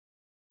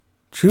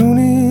Tune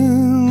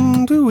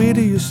in to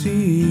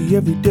idiocy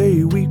every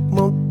day, week,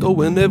 month, or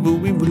whenever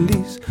we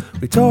release.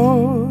 We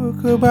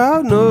talk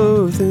about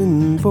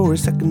nothing for a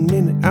second,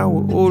 minute,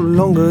 hour, or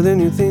longer than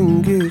you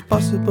think is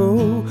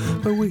possible.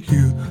 But we're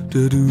here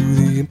to do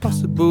the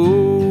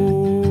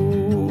impossible.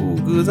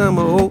 'Cause I'm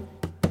a Holt,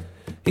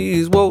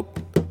 he's Walt,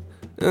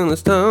 and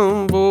it's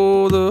time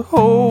for the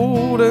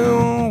Holt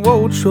and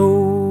Walt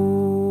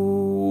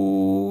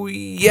Show.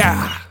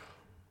 Yeah!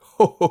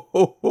 Ho ho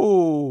ho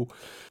ho!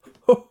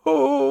 Ho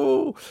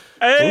ho!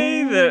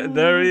 Hey,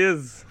 there he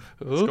is.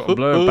 It's got a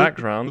blur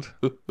background.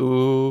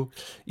 You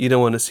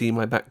don't want to see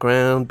my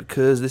background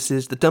because this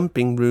is the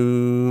dumping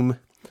room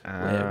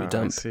where we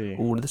dump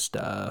all of the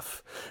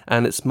stuff.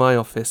 And it's my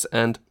office,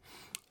 and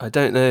I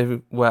don't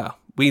know, well,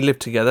 we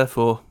lived together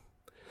for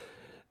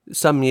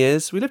some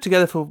years. We lived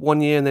together for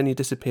 1 year, and then you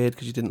disappeared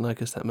because you didn't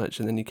like us that much,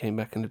 and then you came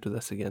back and lived with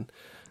us again.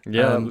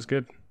 Yeah, that was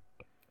good.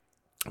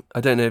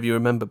 I don't know if you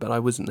remember, but I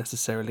wasn't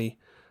necessarily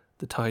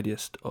the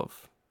tidiest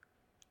of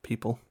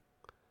people.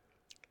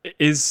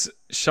 Is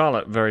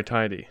Charlotte very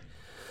tidy?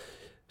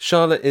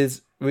 Charlotte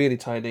is really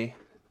tidy.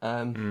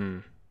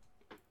 Charlotte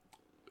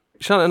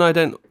and I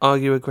don't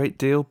argue a great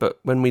deal,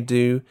 but when we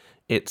do,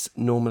 it's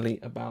normally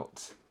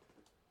about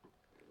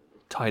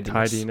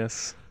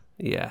tidiness.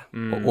 Yeah,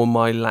 or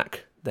my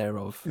lack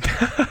thereof.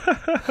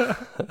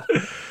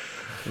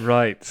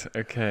 Right,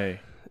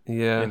 okay.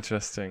 Yeah.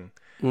 Interesting.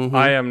 Mm-hmm.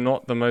 I am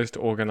not the most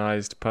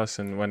organized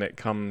person when it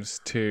comes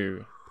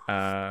to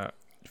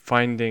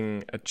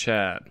finding a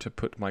chair to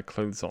put my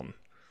clothes on.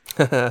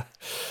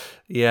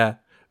 Yeah,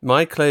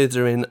 my clothes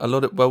are in a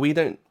lot of... Well, we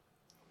don't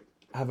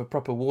have a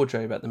proper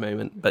wardrobe at the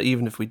moment, but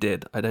even if we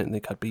did, I don't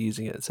think I'd be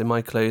using it. So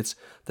my clothes,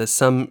 there's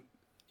some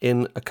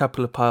in a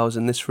couple of piles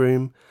in this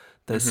room.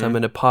 There's some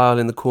in a pile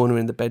in the corner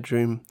in the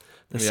bedroom.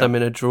 There's some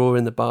in a drawer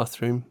in the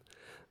bathroom.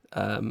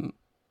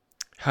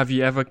 Have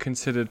you ever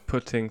considered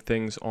putting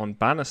things on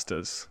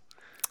banisters?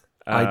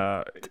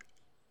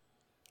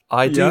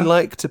 I do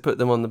like to put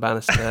them on the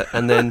banister,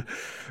 and then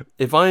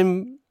if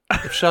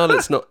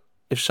Charlotte's not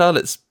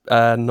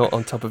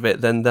on top of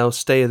it, then they'll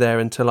stay there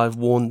until I've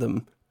worn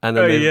them, and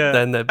then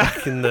then they're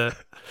back in the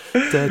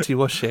dirty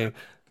washing.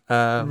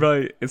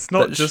 Right, it's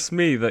not just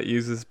me that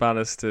uses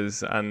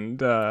banisters and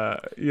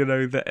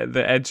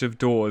the edge of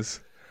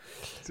doors.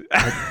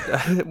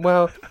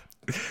 Well,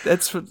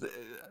 that's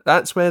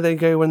where they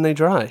go when they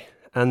dry,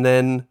 and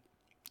then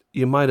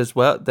you might as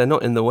well. They're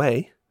not in the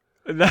way.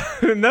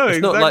 No, it's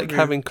not like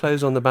having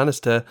clothes on the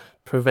banister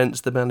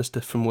prevents the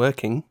banister from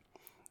working.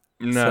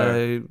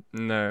 No.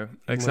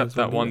 Except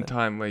that one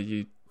time where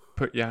you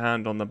put your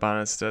hand on the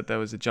banister, there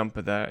was a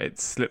jumper there.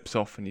 It slips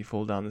off and you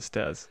fall down the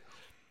stairs.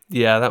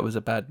 Yeah, that was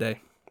a bad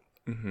day.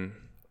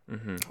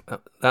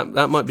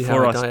 That might be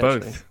how I die. For us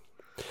both. Actually.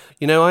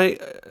 You know, I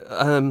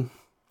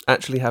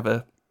actually have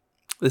a.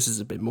 This is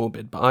a bit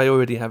morbid, but I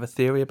already have a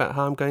theory about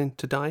how I'm going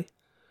to die.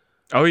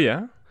 Oh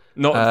yeah,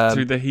 not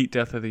through the heat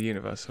death of the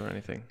universe or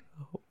anything.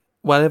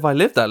 Well, if I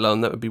lived that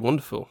long, that would be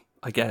wonderful,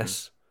 I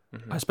guess.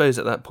 I suppose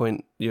at that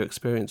point, your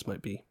experience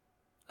might be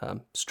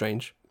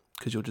strange,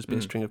 because you'll just be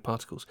a string of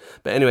particles.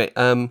 But anyway...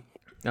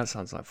 that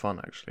sounds like fun,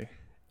 actually.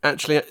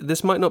 Actually,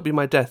 this might not be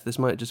my death. This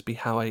might just be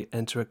how I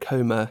enter a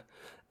coma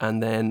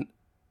and then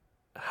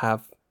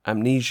have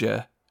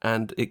amnesia,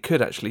 and it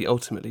could actually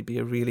ultimately be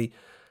a really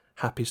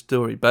happy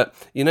story. But,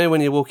 you know, when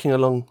you're walking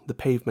along the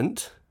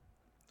pavement...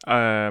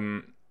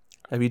 have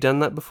you done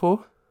that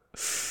before?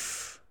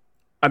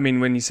 I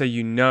mean, when you say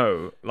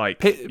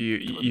like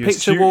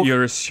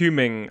you're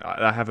assuming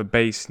I have a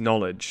base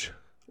knowledge.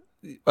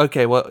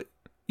 Okay, well,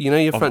 you know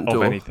your front door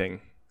of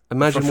anything.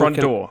 Imagine the front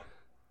door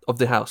of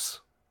the house.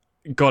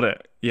 Got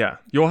it. Yeah,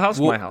 your house,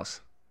 my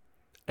house,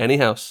 any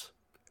house.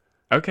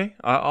 Okay,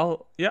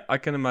 I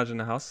can imagine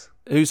a house.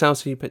 Whose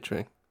house are you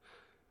picturing?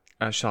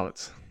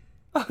 Charlotte's.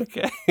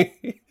 Okay.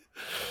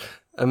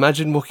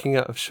 Imagine walking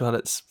out of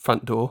Charlotte's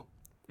front door.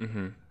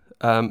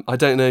 I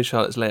don't know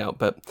Charlotte's layout,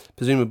 but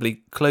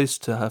presumably close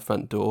to her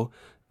front door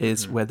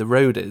is where the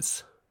road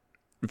is.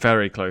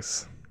 Very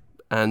close.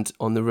 And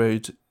on the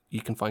road,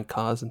 you can find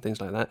cars and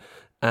things like that.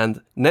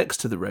 And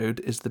next to the road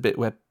is the bit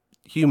where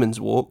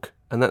humans walk,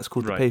 and that's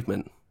called the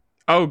pavement.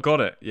 Oh, got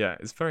it. Yeah,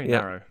 it's very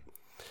narrow.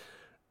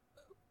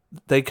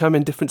 They come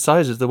in different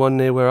sizes. The one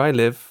near where I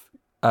live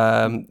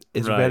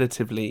is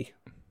relatively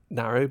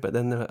narrow, but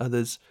then there are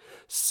others.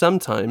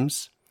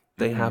 Sometimes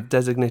they have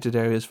designated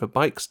areas for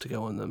bikes to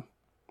go on them.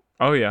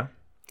 Oh, yeah.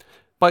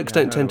 Bikes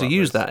don't tend to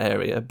use that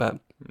area, but...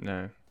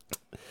 No.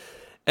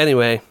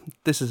 Anyway,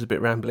 this is a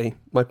bit rambly.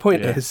 My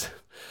point is,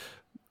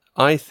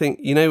 I think,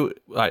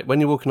 when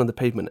you're walking on the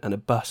pavement and a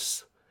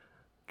bus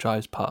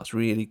drives past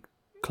really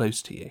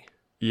close to you.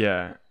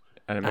 Yeah,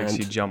 and it makes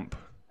you jump.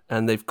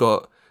 And they've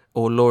got,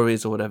 or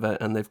lorries or whatever,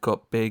 and they've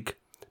got big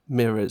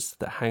mirrors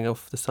that hang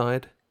off the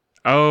side.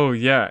 Oh,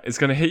 yeah. It's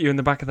going to hit you in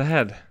the back of the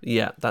head.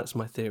 Yeah, that's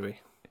my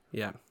theory.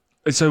 Yeah.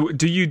 So,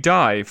 do you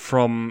die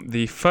from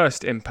the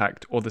first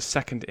impact or the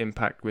second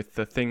impact with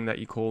the thing that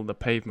you call the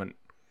pavement?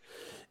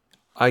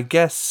 I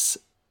guess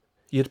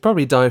You'd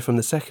probably die from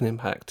the second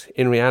impact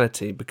in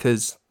reality,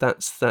 because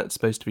that's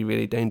supposed to be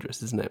really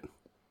dangerous, isn't it?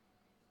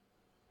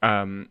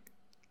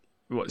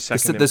 What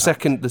second?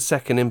 The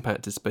second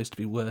impact is supposed to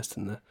be worse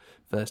than the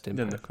first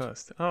impact. Than the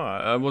first. Oh,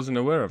 I wasn't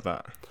aware of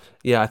that.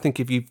 Yeah, I think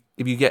if you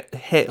get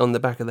hit on the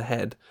back of the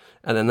head,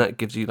 and then that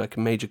gives you like a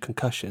major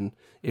concussion,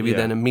 if you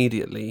then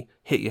immediately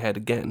hit your head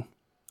again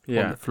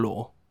on the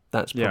floor,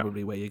 that's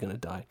probably where you're going to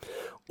die.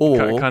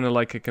 Or kind of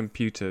like a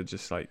computer,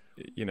 just like,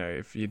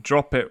 if you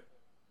drop it,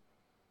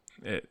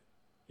 it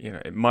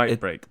might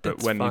break,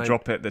 but when you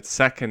drop it the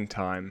second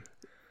time,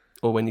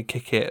 or when you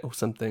kick it or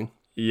something.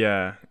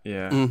 Yeah.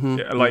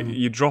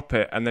 You drop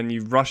it and then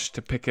you rush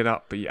to pick it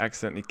up, but you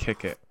accidentally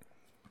kick it.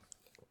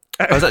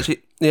 I was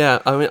actually,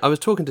 I was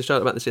talking to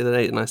Charlotte about this the other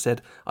day, and I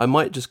said I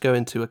might just go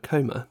into a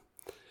coma,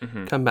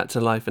 come back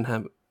to life and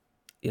have,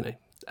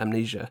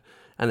 amnesia,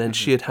 and then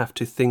she'd have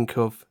to think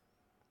of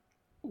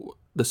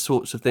the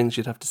sorts of things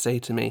she'd have to say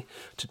to me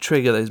to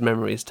trigger those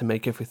memories to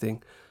make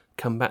everything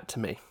come back to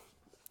me.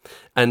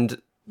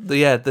 And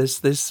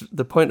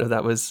the point of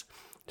that was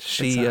it's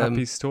a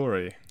happy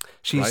story.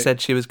 She said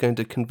she was going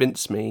to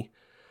convince me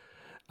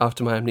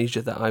after my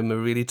amnesia that I'm a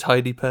really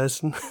tidy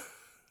person.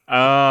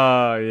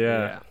 Ah,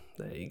 yeah.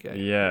 There you go.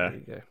 Yeah. There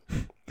you go.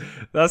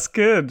 That's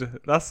good.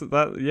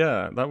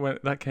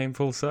 That came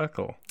full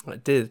circle. I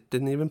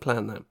didn't even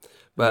plan that.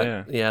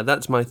 But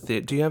that's my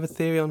theory. Do you have a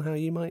theory on how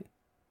you might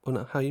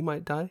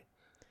die?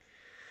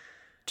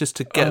 Just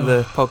to get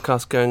the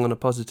podcast going on a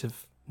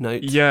positive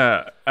note.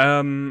 Yeah.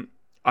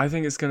 I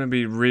think it's going to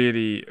be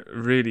really,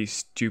 really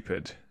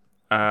stupid.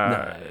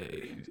 No,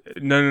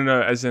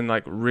 as in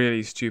like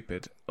really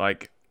stupid.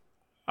 Like,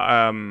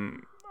 I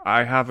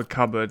have a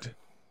cupboard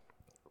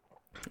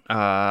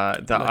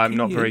that I'm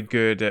not very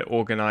good at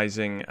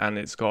organizing, and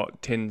it's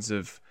got tins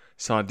of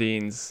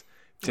sardines,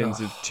 tins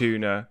of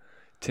tuna,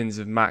 tins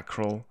of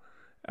mackerel.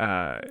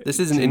 This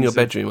isn't in your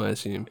bedroom, I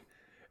assume.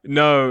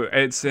 No,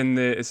 it's in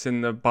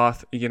the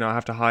bath. I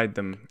have to hide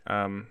them.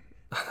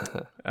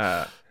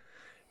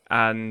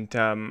 And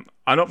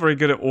I'm not very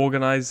good at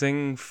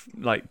organizing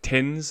like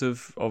tins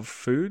of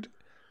food.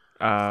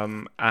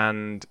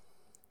 And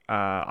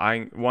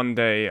one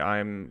day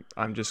I'm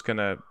just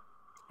gonna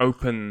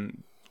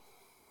open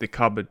the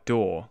cupboard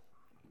door,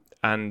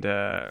 and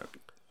a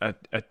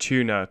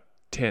tuna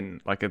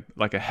tin, like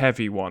a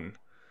heavy one,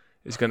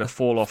 is gonna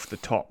fall off the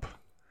top,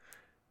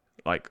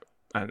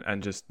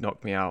 and just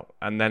knock me out.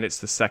 And then it's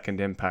the second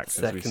impact. This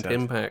is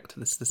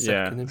the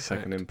second impact.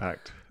 Second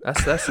impact.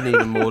 That's an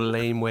even more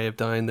lame way of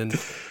dying than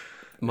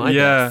my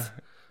death.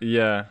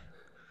 Yeah.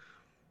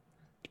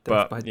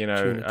 But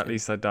at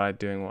least I died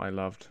doing what I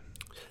loved.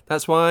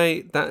 That's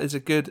why that is a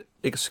good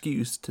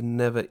excuse to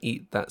never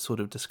eat that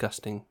sort of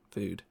disgusting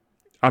food.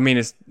 I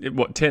mean,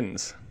 what,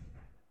 tins?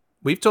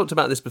 We've talked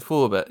about this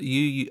before, but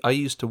I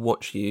used to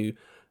watch you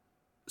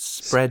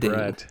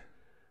spreading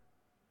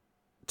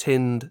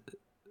tinned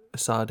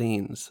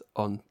sardines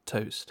on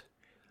toast.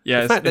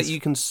 Yeah, the fact that you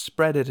can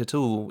spread it at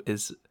all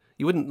is,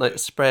 you wouldn't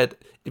spread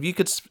if you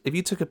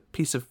took a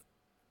piece of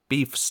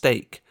beef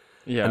steak,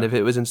 and if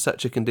it was in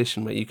such a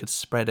condition where you could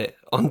spread it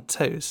on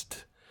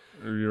toast,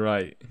 you're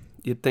right,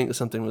 you'd think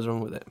something was wrong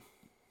with it.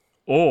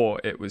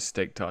 Or it was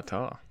steak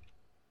tartare,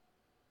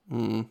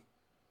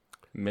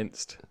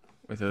 minced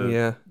with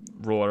a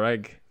raw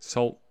egg,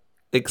 salt,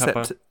 except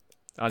pepper,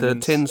 onions, the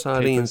tin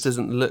sardines capers.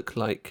 Doesn't look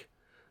like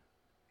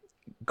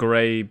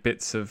grey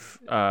bits of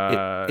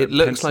it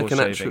looks like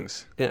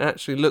shavings. It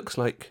actually looks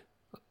like,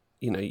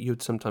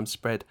 you'd sometimes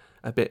spread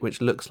a bit which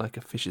looks like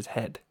a fish's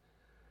head,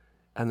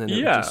 and then it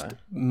would just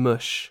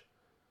mush.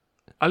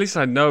 At least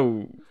I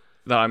know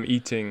that I'm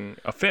eating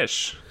a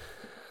fish,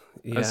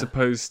 as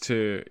opposed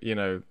to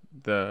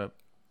the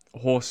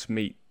horse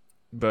meat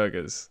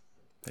burgers.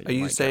 Are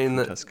you saying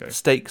that Tesco.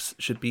 Steaks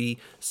should be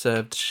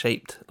served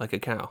shaped like a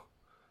cow?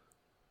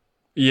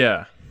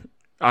 Yeah.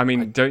 I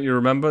mean, don't you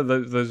remember?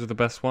 Those are the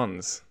best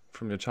ones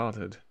from your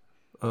childhood.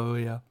 Oh,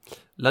 yeah.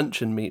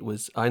 Luncheon meat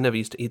I never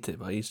used to eat it,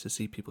 but I used to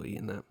see people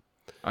eating that.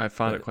 I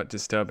found it quite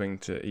disturbing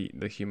to eat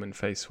the human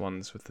face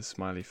ones with the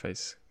smiley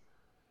face.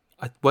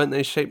 Weren't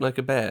they shaped like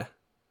a bear?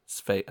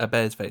 A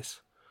bear's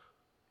face?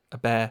 A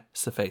bear's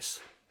face?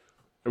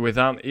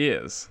 Without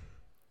ears?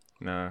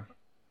 No.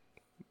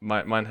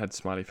 Mine had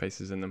smiley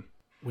faces in them.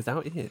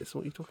 Without ears?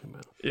 What are you talking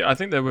about? Yeah, I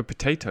think they were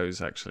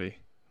potatoes, actually.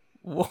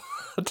 What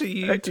are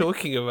you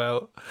talking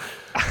about?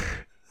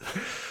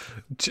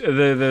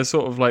 They're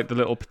sort of like the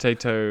little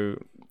potato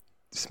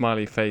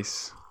smiley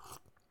face.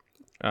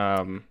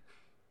 They're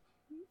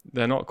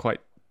not quite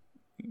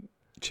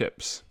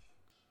chips.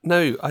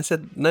 No, I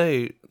said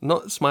no,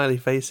 not smiley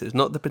faces,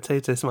 not the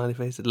potato smiley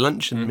faces.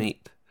 Luncheon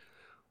meat.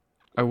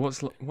 Oh,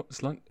 what's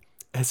lunch?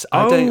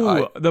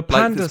 The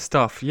panda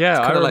stuff. Yeah,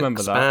 I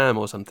remember like spam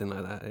or something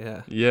like that.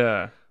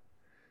 Yeah.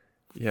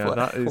 Yeah.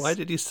 That is. Why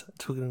did you start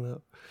talking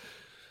about?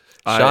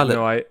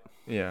 Charlotte.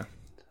 Yeah.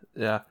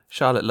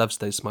 Charlotte loves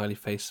those smiley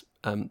face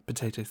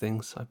potato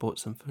things. I bought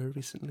some for her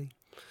recently.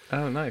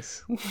 Oh,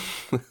 nice.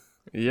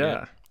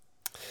 Yeah.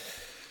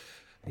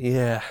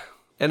 Yeah.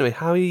 Anyway,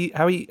 how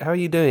are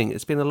you doing?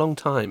 It's been a long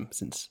time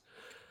since.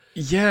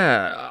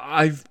 Yeah,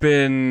 I've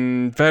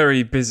been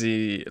very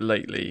busy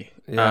lately.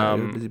 Yeah,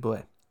 you're a busy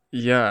boy.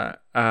 Yeah,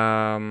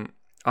 I'm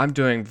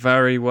doing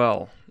very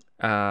well.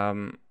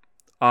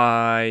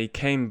 I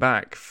came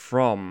back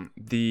from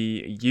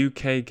the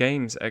UK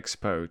Games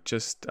Expo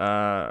just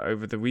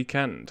over the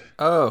weekend.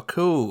 Oh,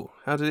 cool!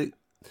 How did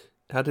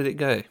it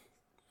go?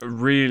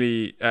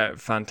 Really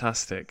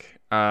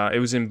fantastic.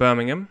 It was in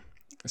Birmingham,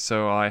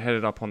 so I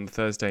headed up on the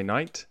Thursday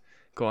night,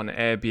 got an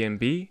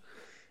Airbnb,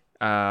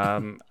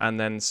 and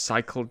then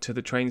cycled to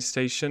the train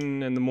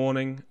station in the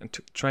morning and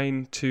took the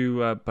train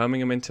to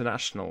Birmingham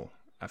International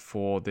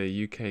for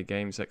the UK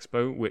Games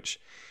Expo, which,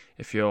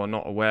 if you're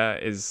not aware,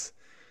 is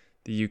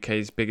the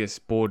UK's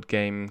biggest board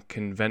game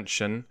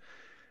convention.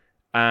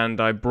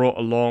 And I brought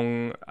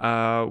along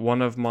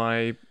one of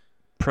my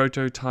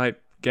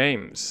prototype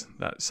games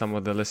that some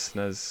of the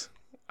listeners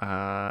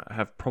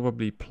have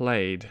probably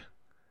played,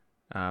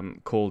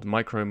 called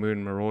Micro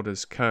Moon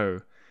Marauders Co.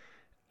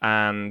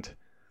 And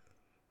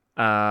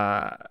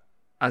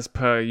as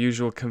per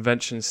usual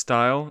convention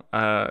style,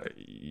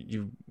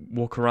 you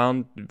walk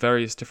around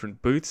various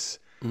different booths,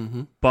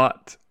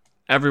 but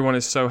everyone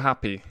is so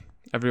happy.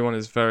 Everyone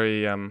is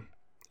very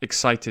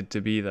excited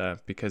to be there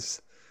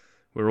because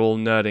we're all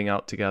nerding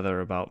out together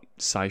about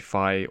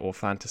sci-fi or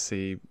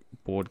fantasy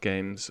board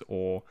games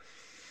or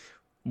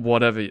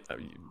whatever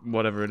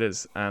it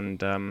is.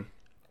 And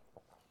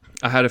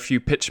I had a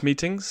few pitch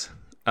meetings.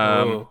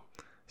 So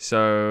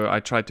I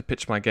tried to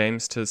pitch my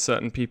games to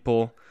certain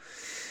people.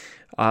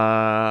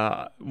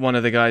 One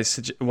of the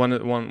guys,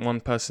 one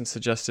person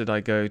suggested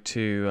I go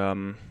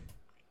to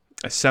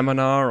a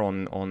seminar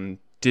on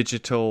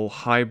digital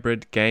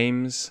hybrid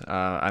games.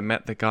 I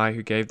met the guy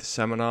who gave the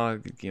seminar.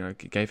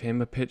 Gave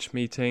him a pitch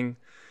meeting.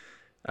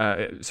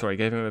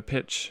 Gave him a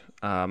pitch.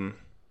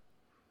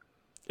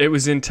 It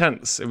was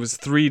intense. It was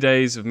 3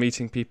 days of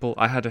meeting people.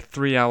 I had a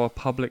 3-hour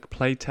public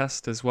play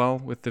test as well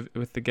with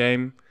the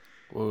game.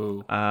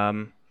 Whoa.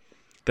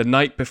 The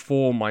night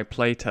before my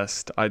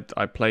playtest,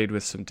 I played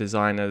with some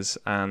designers,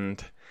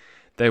 and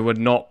they were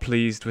not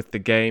pleased with the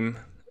game.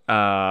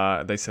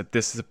 They said,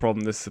 this is a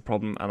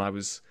problem, and I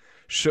was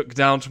shook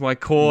down to my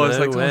core. No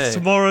I was like,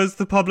 tomorrow's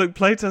the public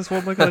playtest,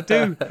 what am I going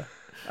to do?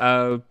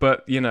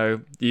 But,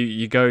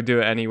 you go do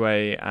it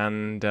anyway,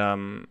 and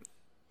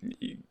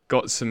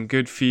got some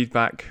good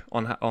feedback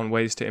on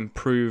ways to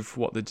improve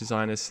what the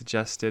designers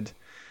suggested.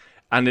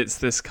 And it's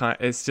just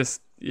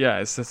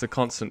a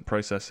constant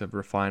process of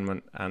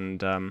refinement, and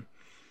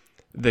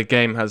the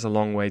game has a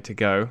long way to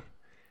go.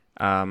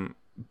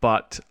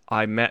 But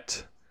I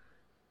met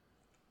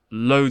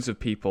loads of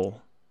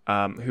people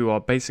who are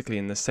basically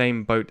in the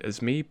same boat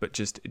as me, but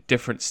just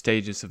different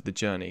stages of the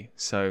journey.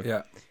 So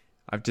yeah.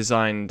 I've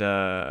designed,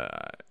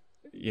 a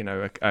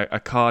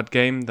card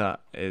game that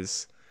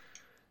is,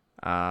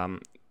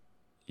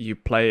 you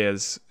play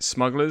as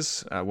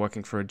smugglers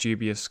working for a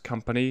dubious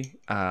company,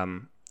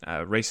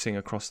 racing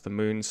across the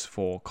moons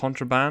for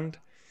contraband,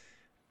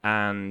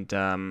 and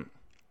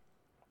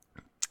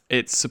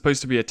it's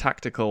supposed to be a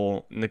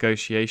tactical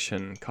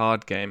negotiation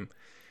card game,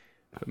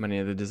 but many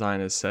of the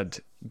designers said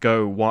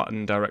go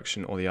one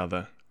direction or the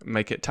other,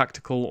 make it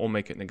tactical or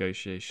make it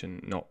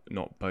negotiation, not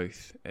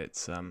both.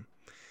 It's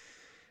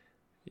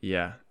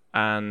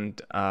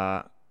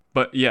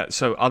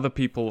so other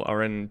people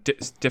are in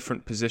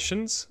different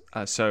positions,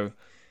 so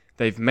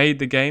they've made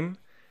the game,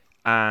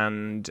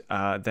 and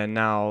they're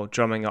now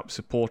drumming up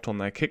support on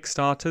their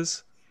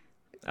Kickstarters,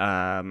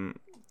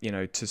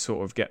 to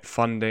sort of get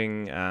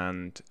funding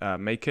and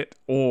make it.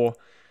 Or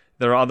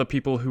there are other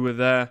people who are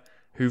there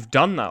who've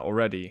done that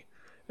already,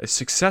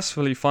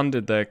 successfully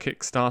funded their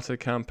Kickstarter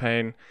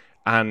campaign,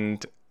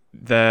 and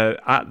they're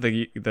at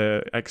the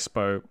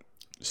expo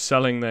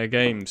selling their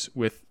games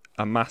with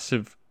a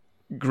massive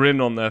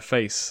grin on their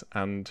face.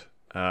 And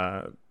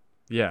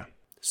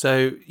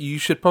So you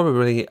should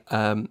probably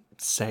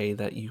say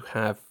that you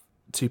have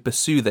to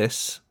pursue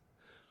this.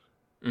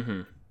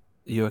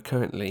 You are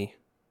currently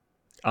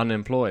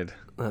unemployed.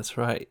 That's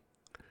right.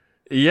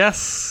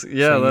 Yes,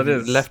 yeah, so that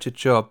is. Left your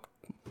job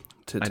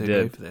to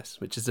go for this,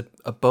 which is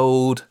a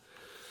bold,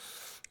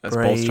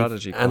 brave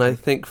strategy. And I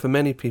think for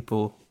many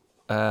people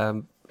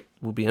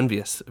will be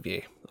envious of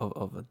you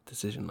of a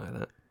decision like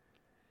that.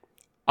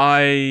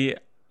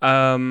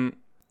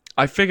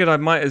 I figured I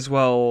might as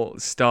well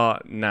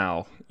start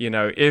now.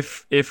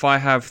 If I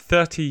have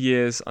 30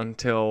 years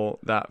until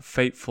that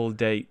fateful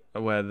date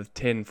where the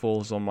tin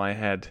falls on my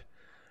head,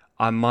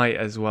 I might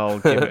as well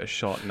give it a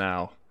shot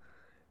now.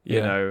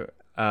 I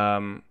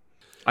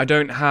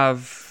don't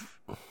have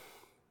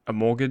a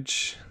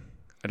mortgage.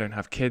 I don't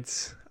have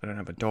kids. I don't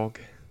have a dog.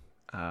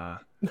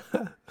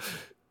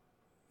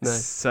 No.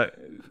 So,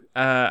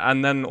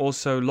 and then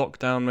also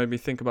lockdown made me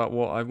think about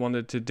what I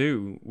wanted to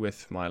do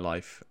with my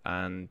life,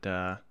 and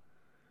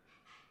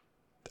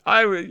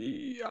I'm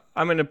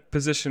in a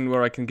position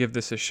where I can give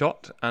this a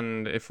shot,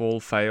 and if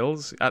all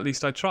fails, at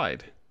least I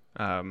tried.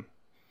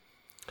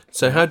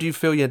 So how do you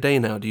feel your day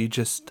now? Do you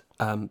just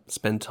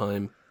spend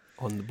time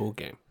on the board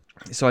game?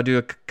 So I do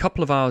a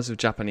couple of hours of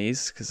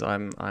Japanese because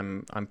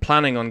I'm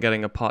planning on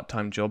getting a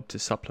part-time job to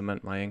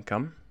supplement my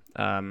income.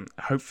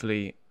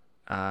 Hopefully,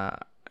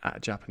 at a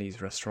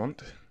Japanese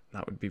restaurant.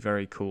 That would be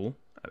very cool.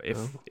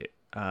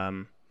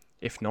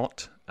 If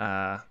not,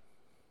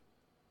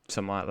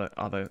 some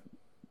other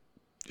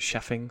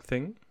chefing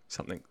thing,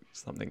 something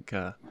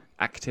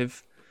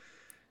active.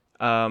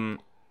 So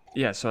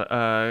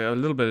a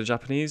little bit of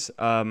Japanese,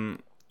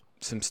 some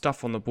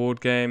stuff on the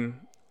board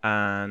game,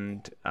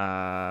 and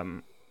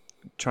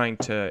trying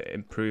to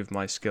improve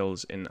my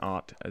skills in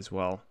art as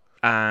well.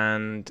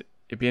 And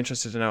you'd be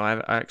interested to know,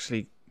 I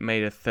actually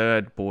made a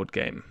third board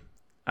game.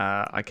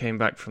 I came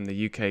back from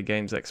the UK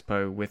Games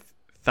Expo with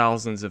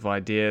thousands of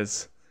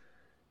ideas,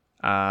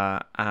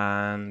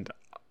 and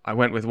I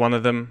went with one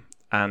of them,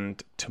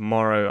 and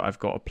tomorrow I've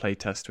got a play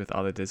test with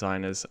other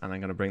designers, and I'm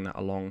going to bring that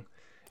along.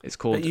 It's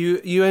called... But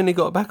you only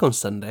got back on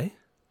Sunday?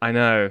 I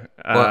know.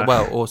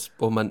 Or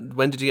Monday.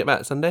 When did you get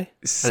back? Sunday?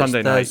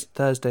 Sunday night.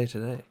 Thursday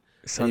today.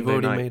 Sunday and you've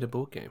already night. made a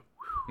board game.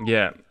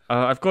 Yeah.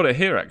 I've got it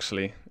here,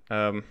 actually.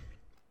 Good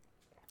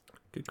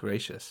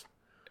gracious.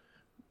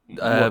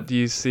 What do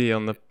you see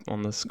on the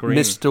screen?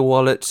 Mr.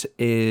 Wallet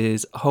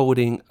is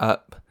holding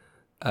up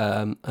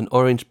an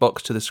orange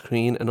box to the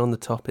screen, and on the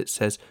top it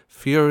says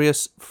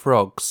Furious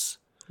Frogs.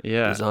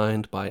 Yeah.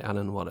 Designed by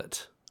Alan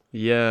Wallet.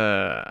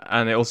 Yeah,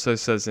 and it also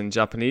says in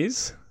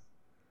Japanese.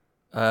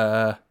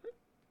 Furioso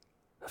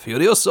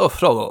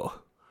Frogo.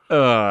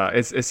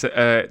 It's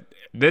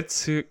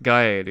Retsu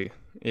Gaeru.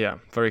 Yeah,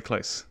 very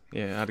close.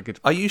 Yeah, I had a good.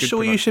 Are you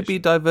sure you should be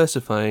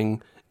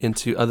diversifying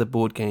into other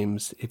board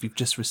games if you've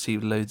just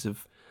received loads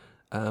of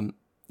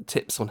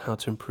tips on how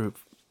to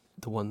improve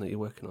the one that you're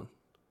working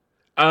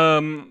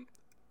on?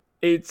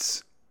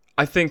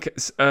 I think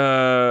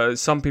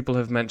some people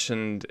have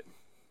mentioned,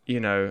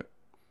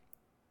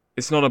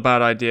 it's not a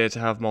bad idea to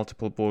have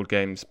multiple board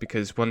games,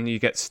 because when you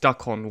get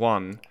stuck on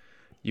one,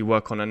 you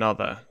work on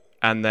another,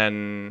 and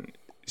then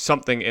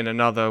something in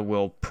another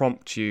will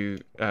prompt you,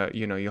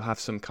 you'll have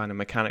some kind of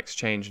mechanics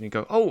change, and you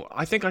go, oh,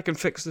 I think I can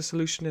fix the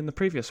solution in the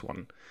previous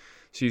one.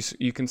 So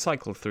you can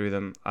cycle through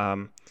them.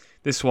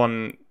 This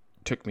one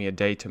took me a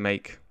day to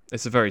make.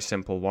 It's a very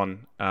simple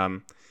one.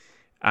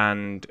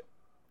 And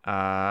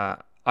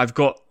I've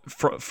got,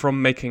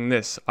 from making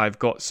this, I've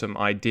got some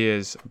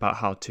ideas about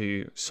how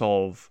to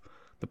solve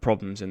the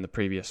problems in the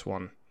previous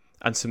one,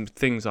 and some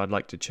things I'd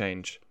like to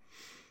change.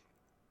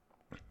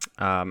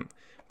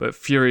 But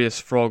Furious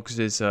Frogs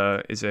is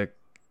a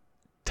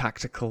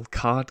tactical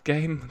card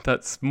game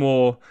that's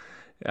more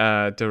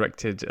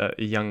directed at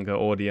a younger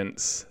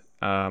audience,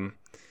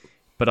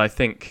 but I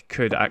think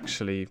could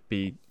actually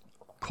be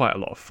quite a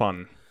lot of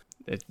fun.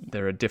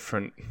 There are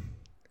different...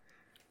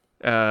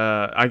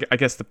 I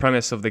guess the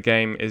premise of the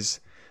game is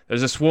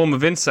there's a swarm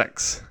of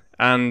insects,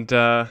 and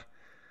the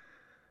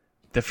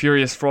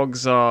Furious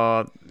Frogs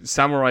are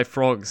samurai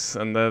frogs,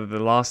 and they're the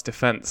last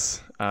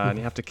defense. And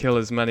you have to kill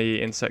as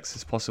many insects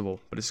as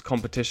possible. But it's a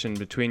competition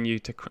between you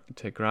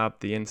to grab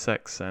the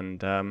insects,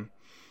 and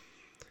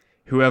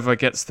whoever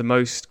gets the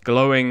most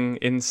glowing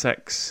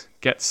insects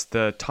gets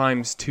the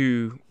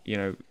 ×2,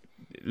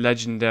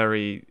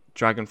 legendary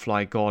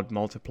dragonfly god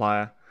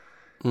multiplier.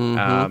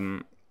 Mm-hmm.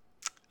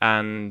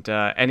 And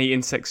any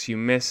insects you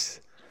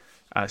miss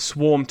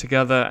swarm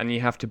together, and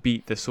you have to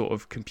beat the sort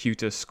of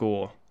computer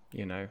score,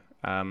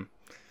 and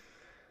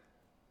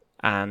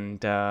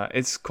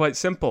it's quite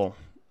simple.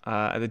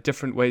 The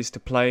different ways to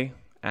play,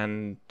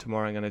 and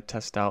tomorrow I'm going to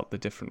test out the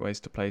different ways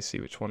to play, see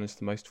which one is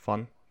the most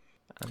fun,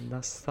 and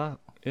that's that.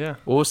 Yeah.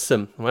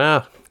 Awesome.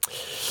 Wow.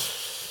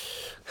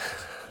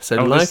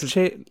 So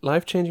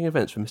life-changing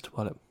events for Mr.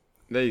 Wallet.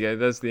 There you go.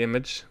 There's the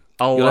image.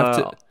 You'll have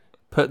to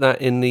put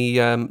that in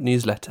the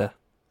newsletter.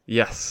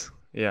 Yes.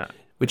 Yeah.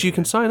 Which you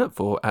can sign up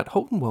for at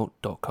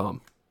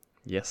holtonwalt.com.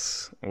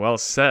 Yes. Well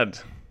said.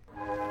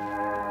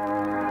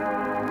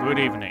 Good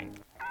evening,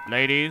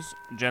 ladies,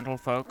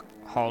 gentlefolk,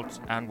 Holtz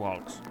and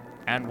Waltz,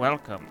 and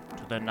welcome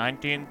to the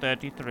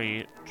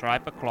 1933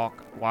 Tribe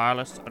O'Clock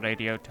Wireless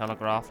Radio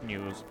Telegraph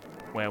News,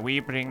 where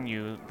we bring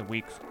you the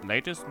week's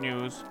latest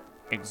news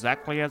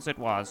exactly as it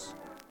was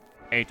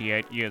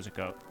 88 years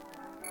ago.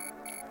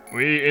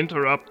 We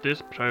interrupt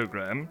this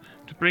program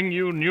to bring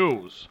you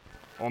news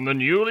on the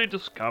newly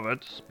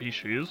discovered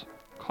species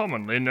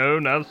commonly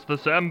known as the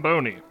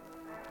Zamboni.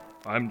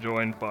 I'm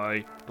joined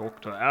by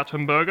Dr.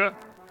 Attenberger,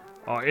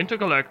 our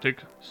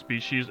intergalactic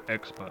species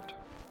expert.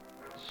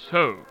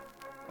 So,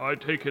 I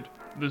take it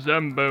the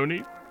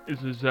Zamboni is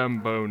a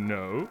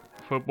Zambono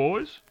for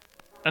boys,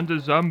 and a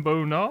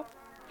Zambona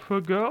for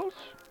girls?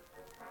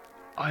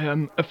 I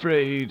am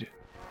afraid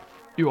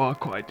you are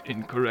quite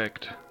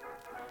incorrect.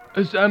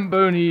 A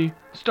Zamboni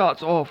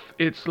starts off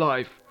its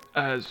life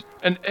as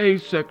an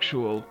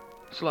asexual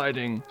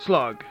sliding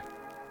slug.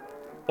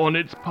 On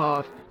its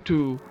path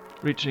to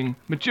reaching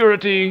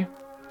maturity,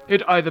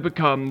 it either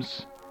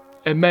becomes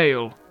a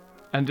male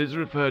and is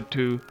referred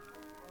to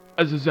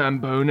as a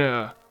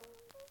Zamboner,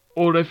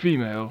 or a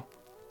female,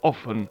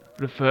 often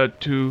referred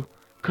to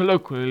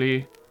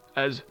colloquially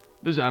as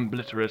the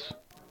Zamblitterus.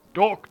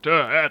 Dr.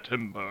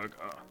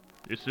 Attenberger,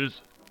 This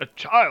is a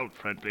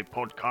child-friendly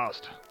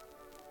podcast.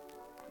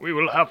 We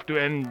will have to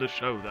end the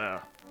show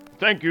there.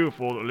 Thank you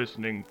for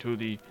listening to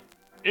the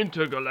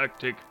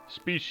Intergalactic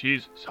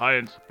Species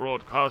Science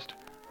Broadcast.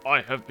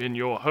 I have been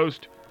your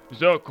host,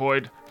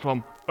 Zerkoid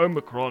from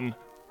Omicron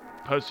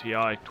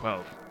Persei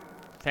 12.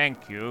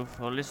 Thank you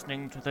for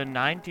listening to the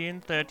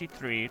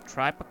 1933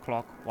 Tripe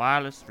O'Clock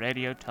Wireless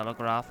Radio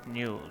Telegraph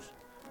News,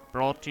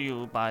 brought to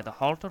you by the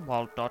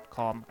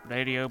HaltandWalt.com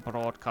radio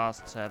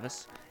broadcast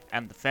service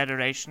and the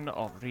Federation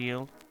of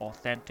Real,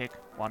 Authentic,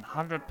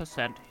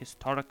 100%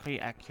 historically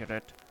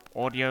accurate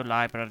audio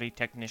library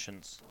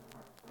technicians.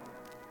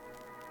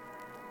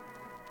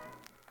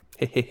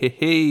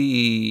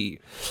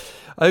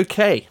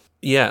 Okay,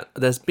 yeah,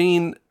 there's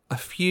been a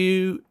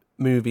few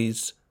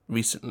movies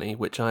recently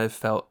which I have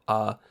felt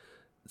are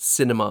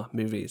cinema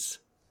movies.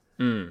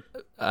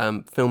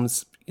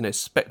 Films,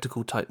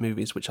 spectacle type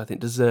movies which I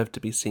think deserve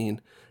to be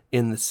seen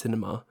in the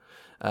cinema.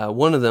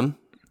 One of them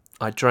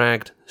I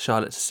dragged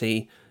Charlotte to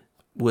see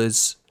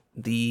was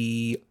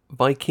the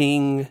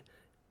Viking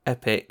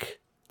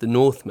epic The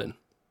Northman.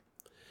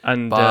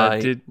 And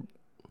by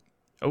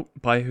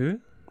who?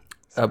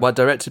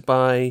 Directed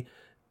by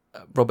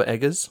Robert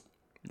Eggers.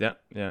 Yeah.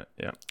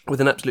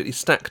 With an absolutely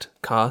stacked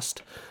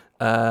cast.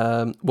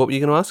 What were you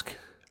going to ask?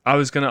 I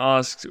was going to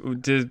ask,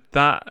 did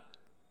that,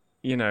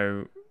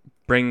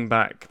 bring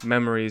back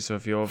memories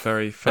of your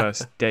very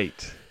first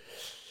date?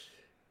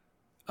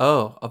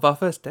 Oh, of our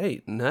first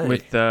date? No.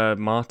 With the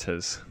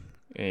Martyrs,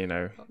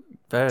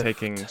 Very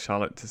taking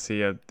Charlotte to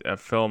see a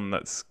film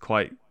that's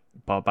quite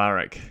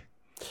barbaric.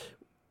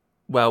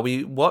 Well,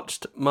 we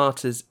watched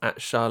Martyrs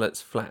at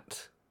Charlotte's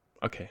flat.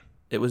 Okay.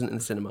 It wasn't in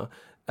the cinema.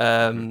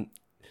 I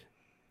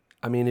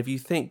mean, if you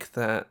think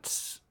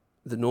that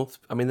the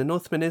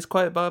Northman is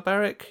quite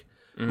barbaric,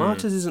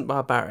 Martyrs isn't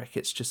barbaric,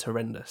 it's just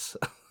horrendous.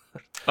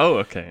 Oh,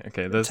 okay.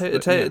 There's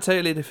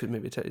totally different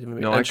movie.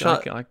 No,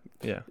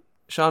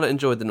 Charlotte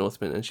enjoyed the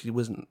Northman, and she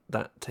wasn't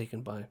that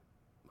taken by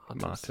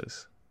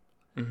Martyrs.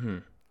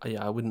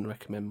 Yeah, I wouldn't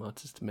recommend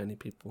Martyrs to many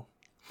people.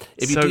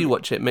 If you do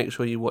watch it, make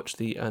sure you watch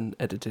the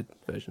unedited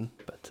version.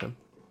 But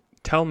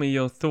tell me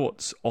your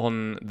thoughts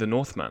on The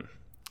Northman.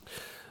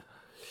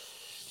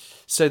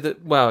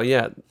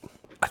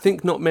 I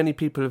think not many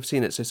people have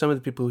seen it. So some of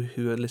the people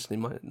who are listening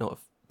might not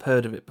have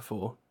heard of it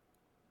before,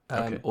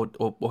 or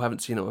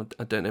haven't seen it, or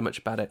I don't know much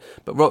about it.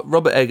 But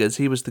Robert Eggers,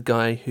 he was the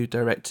guy who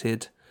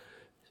directed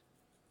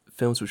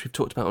films which we've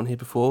talked about on here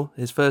before.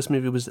 His first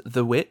movie was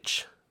The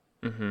Witch.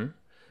 The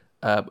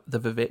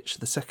Vivitch.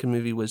 The second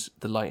movie was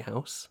The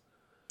Lighthouse.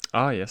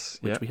 Ah, yes.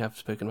 Which we have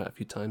spoken about a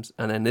few times.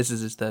 And then this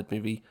is his third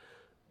movie,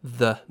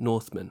 The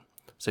Northman.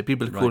 So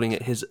people are calling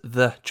it his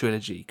The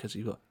Trilogy because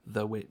you've got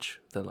The Witch,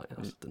 The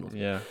Lighthouse, The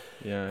Northman.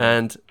 Yeah.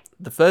 And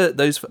the first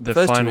the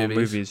first final two movies,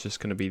 movie is just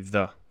going to be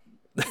The.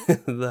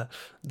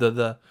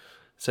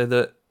 So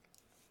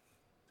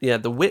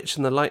The Witch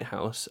and The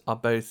Lighthouse are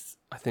both,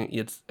 I think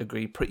you'd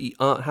agree, pretty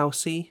art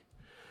housey.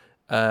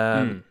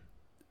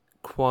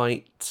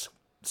 Quite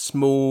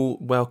small,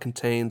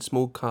 well-contained,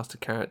 small cast of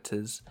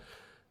characters.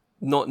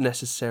 Not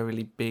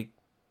necessarily big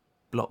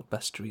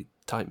blockbustery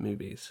type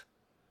movies.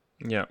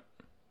 Yeah.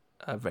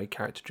 Very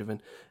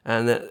character-driven.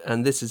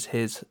 And this is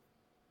his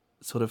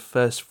sort of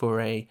first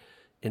foray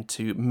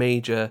into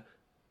major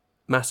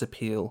mass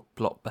appeal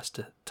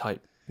blockbuster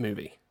type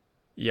movie.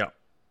 Yeah.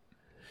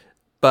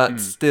 But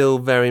still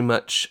very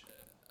much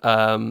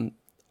a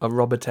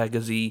Robert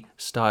Eggers-y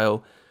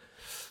style,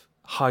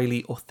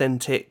 highly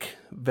authentic,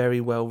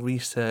 very well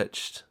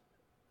researched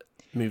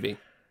movie.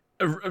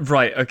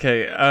 Right,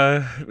 okay.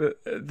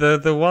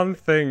 The one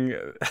thing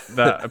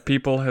that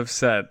people have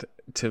said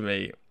to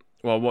me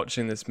while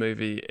watching this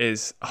movie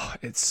is,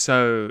 it's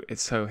so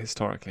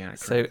historically accurate.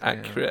 So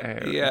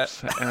accurate, yeah.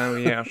 Oh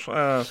yes.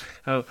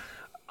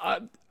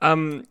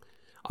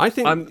 I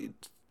think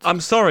I'm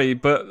sorry,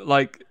 but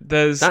like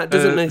there's that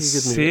doesn't make a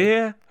good movie.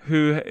 seer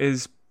who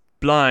is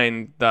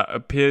blind that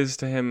appears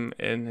to him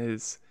in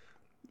his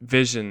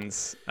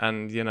visions,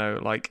 and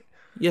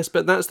yes,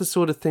 but that's the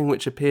sort of thing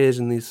which appears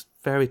in these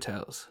fairy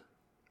tales.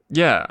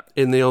 Yeah,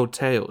 in the old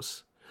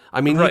tales. I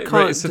mean, right, you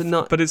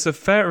can't but it's a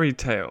fairy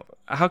tale.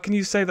 How can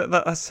you say that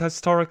that's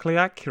historically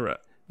accurate?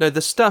 No,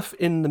 the stuff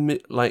in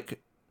the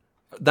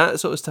that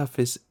sort of stuff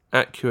is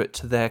accurate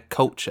to their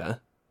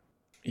culture.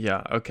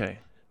 Yeah. Okay.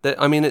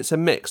 I mean, it's a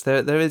mix.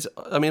 There is.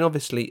 I mean,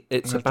 obviously,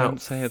 it's about.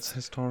 Don't say it's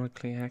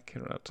historically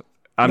accurate.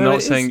 I'm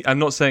not saying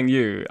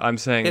you. I'm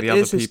saying the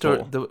other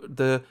people.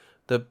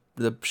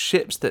 The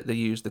ships that they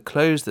use, the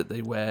clothes that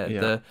they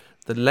wear,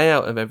 the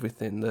layout of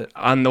everything,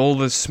 and all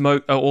the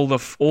smoke, all the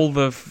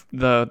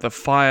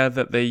fire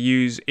that they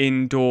use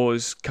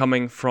indoors,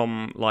 coming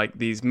from like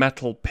these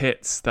metal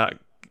pits that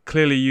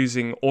clearly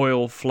using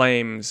oil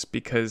flames,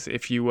 because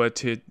if you were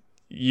to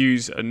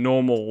use a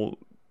normal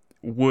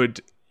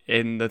wood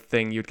in the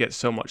thing, you'd get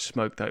so much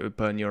smoke that it would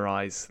burn your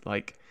eyes.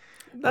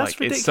 That's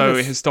ridiculous. It's so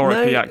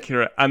historically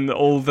accurate, and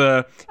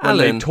when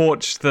they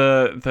torch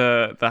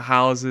the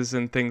houses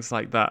and things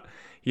like that,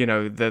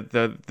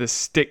 the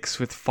sticks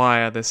with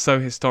fire, they're so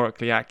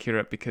historically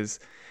accurate because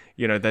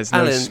there's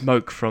no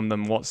smoke from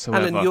them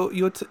whatsoever.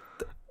 Alan,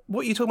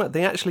 what are you talking about?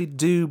 They actually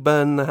do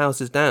burn the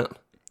houses down.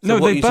 So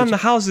no, they burn the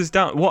houses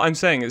down. What I'm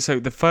saying is, so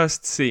the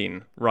first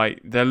scene, right?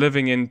 They're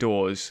living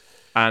indoors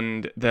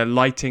and they're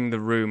lighting the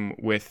room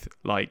with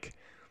like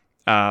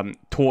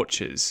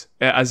torches,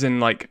 as in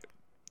like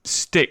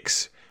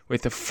sticks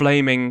with a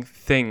flaming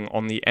thing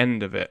on the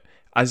end of it,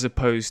 as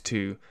opposed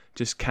to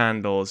just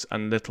candles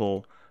and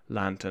little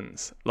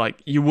lanterns.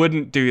 Like, you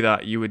wouldn't do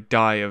that. You would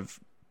die of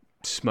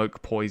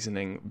smoke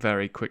poisoning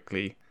very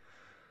quickly.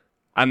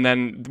 And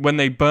then when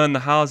they burn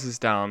the houses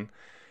down,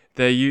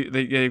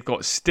 they've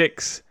got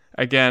sticks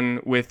again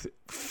with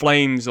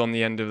flames on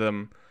the end of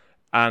them,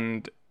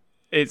 and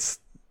it's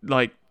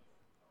like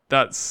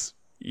that's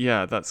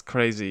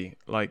crazy.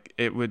 Like,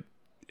 in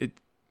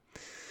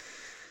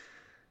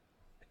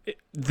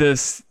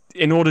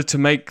order to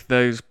make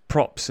those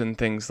props and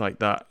things like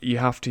that, you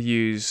have to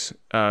use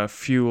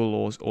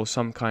fuel or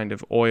some kind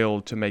of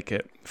oil to make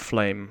it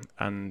flame,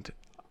 and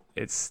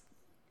it's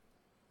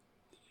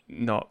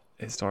not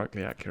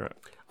historically accurate.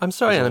 I'm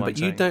sorry, Alan, but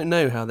you don't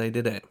know how they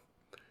did it.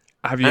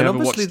 Have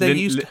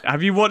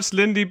you watched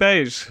Lindy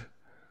Beige?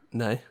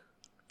 No.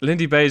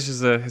 Lindy Beige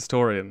is a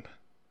historian,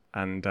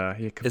 and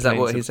he complains. Is that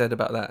what he said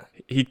about that?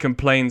 He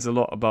complains a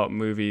lot about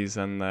movies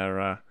and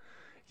their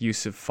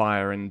use of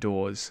fire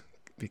indoors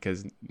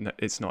because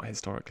it's not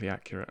historically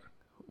accurate.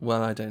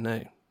 Well, I don't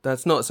know.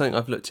 That's not something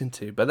I've looked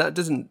into, but that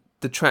doesn't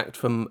detract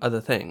from other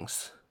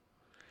things.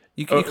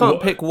 You can't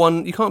pick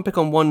one. You can't pick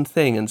on one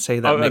thing and say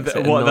that makes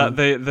it.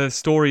 The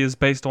story is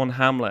based on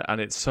Hamlet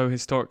and it's so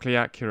historically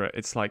accurate.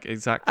 It's like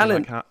exactly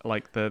Alan,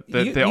 like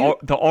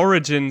the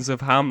origins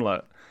of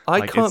Hamlet.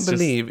 I can't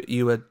believe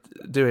you are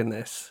doing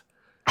this.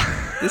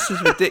 This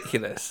is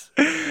ridiculous.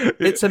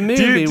 It's a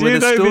movie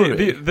with a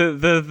story.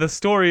 The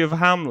story of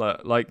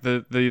Hamlet, like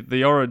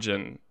the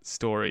origin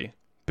story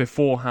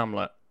before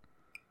Hamlet.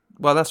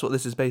 Well, that's what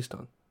this is based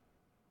on.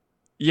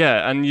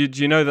 Yeah, and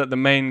you know that the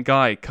main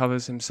guy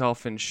covers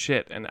himself in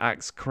shit and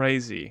acts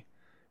crazy,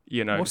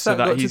 What's that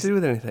got to do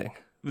with anything?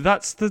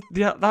 That's the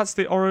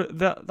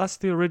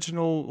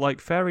original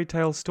like fairy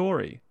tale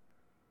story.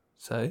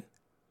 So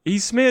he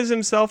smears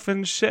himself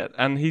in shit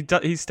and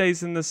he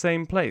stays in the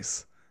same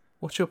place.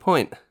 What's your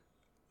point?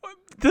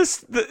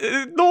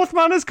 The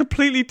Northman is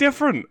completely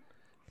different.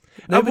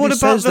 Nobody and what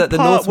says about the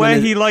that part the where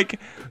is, he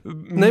like?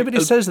 Nobody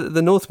says that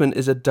the Northman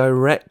is a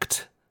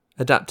direct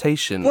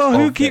adaptation. Well,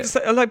 who keeps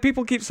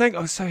people keep saying,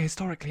 "Oh, so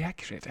historically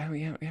accurate." Oh,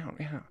 yeah.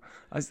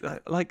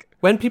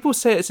 When people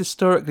say it's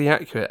historically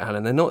accurate,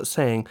 Alan, they're not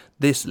saying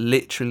this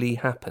literally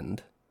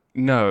happened.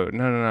 No.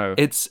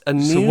 It's a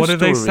new So what are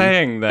they story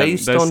saying then?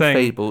 based on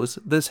fables.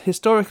 This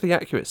historically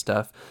accurate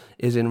stuff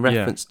is in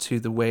reference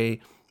to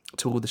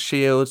all the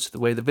shields, to the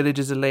way the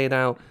villages are laid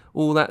out,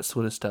 all that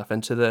sort of stuff,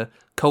 and to the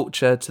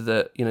culture, to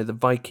the the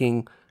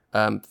Viking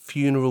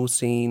funeral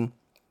scene,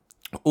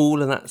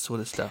 all of that sort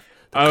of stuff.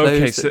 The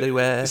clothes that they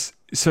wear.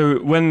 So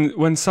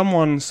when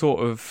someone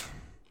sort of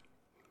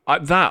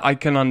that I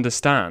can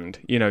understand,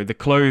 the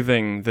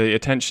clothing, the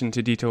attention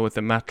to detail with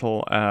the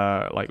metal,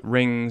 like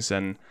rings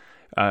and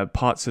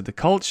parts of the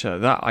culture,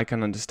 that I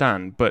can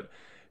understand. But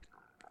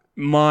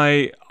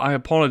I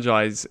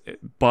apologize,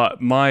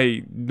 but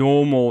my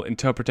normal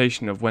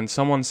interpretation of when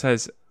someone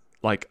says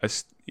like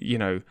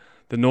the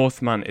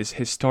Northman is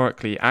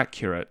historically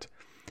accurate,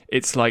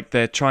 it's like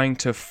they're trying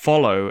to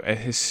follow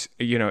if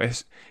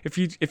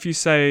you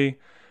say,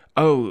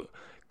 oh,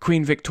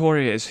 Queen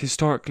Victoria is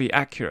historically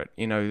accurate,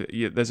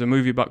 there's a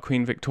movie about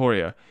Queen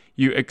Victoria,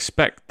 you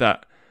expect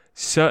that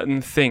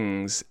certain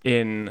things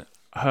in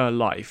her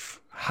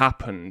life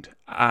happened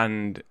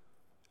and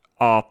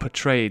are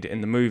portrayed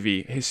in the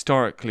movie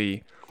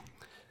historically,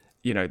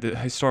 the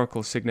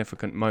historical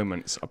significant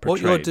moments are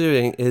portrayed. What you're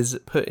doing is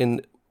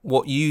putting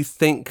what you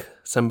think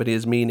somebody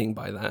is meaning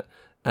by that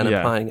and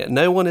applying it.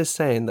 No one is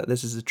saying that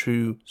this is a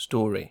true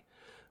story.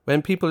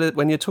 When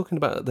you're talking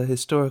about the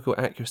historical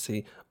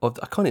accuracy of,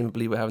 I can't even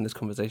believe we're having this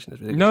conversation.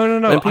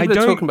 No. When people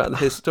are talking about the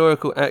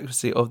historical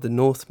accuracy of the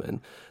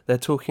Northmen, they're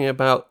talking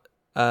about,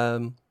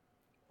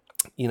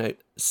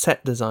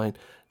 set design,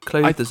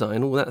 clothes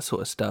design, all that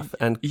sort of stuff,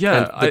 and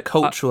the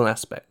cultural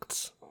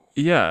aspects.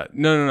 Yeah,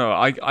 no.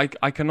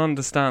 I can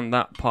understand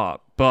that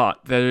part,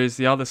 but there is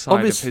the other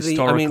side of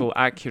historical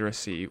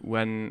accuracy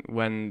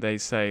when they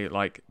say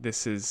like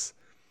this is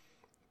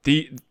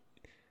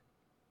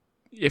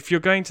if you're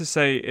going to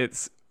say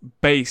it's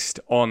based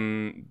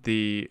on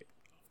the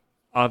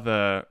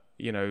other,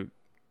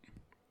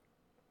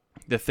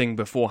 the thing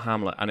before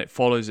Hamlet, and it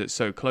follows it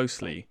so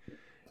closely.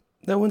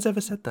 No one's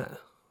ever said that.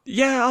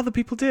 Yeah, other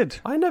people did.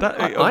 I never.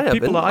 I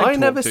haven't. I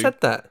never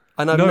said that,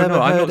 and I've never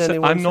heard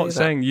anyone I'm not say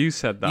saying that. You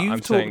said that.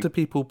 You've talked to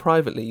people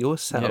privately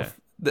yourself.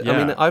 Yeah.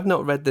 I mean, I've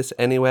not read this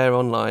anywhere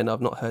online.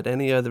 I've not heard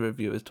any other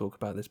reviewers talk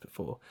about this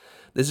before.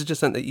 This is just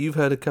something that you've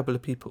heard a couple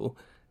of people,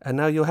 and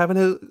now you're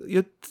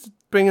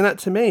bringing that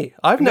to me.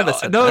 I've never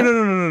said that.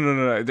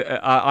 No.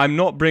 I'm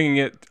not bringing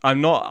it. I'm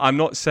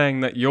not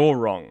saying that you're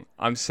wrong.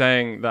 I'm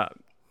saying that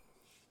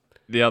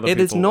the other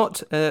people.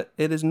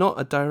 It is not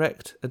a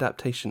direct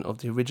adaptation of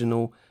the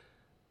original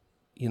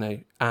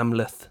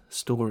Amleth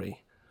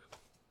story.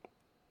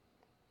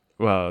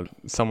 Well,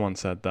 someone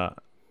said that.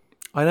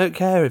 I don't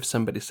care if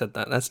somebody said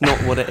that. That's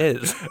not what it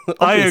is.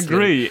 I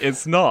agree.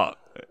 It's not.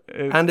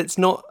 And it's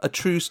not a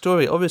true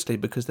story, obviously,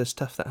 because there's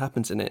stuff that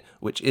happens in it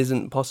which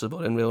isn't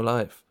possible in real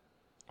life.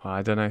 Well,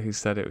 I don't know who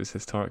said it was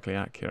historically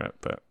accurate,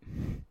 but...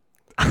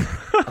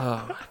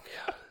 Oh, my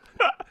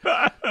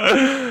God.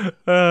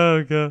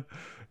 Oh, God.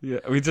 Yeah,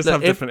 we just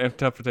have different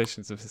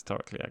interpretations of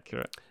historically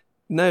accurate.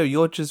 No,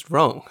 you're just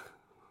wrong.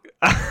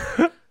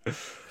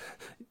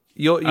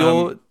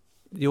 You're.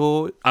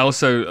 I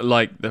also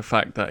like the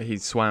fact that he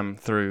swam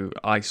through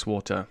ice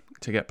water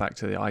to get back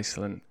to the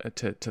Iceland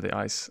to the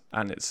ice,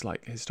 and it's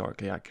like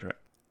historically accurate.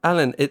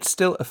 Alan, it's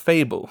still a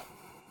fable.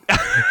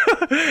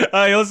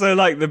 I also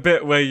like the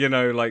bit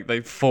where like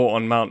they fought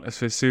on Mount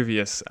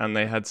Vesuvius and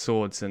they had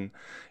swords, and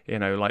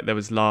like there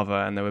was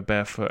lava and they were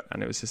barefoot,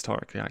 and it was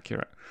historically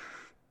accurate.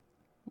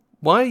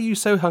 Why are you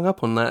so hung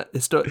up on that?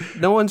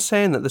 No one's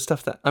saying that the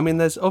stuff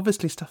there's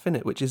obviously stuff in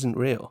it which isn't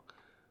real.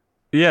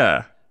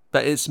 Yeah.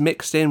 But it's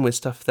mixed in with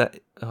stuff that...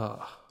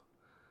 Oh.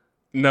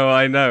 No,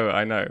 I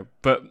know.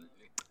 But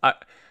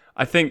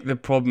I think the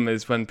problem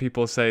is when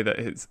people say that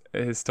it's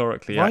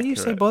historically accurate. Why are you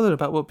so bothered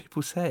about what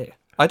people say?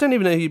 I don't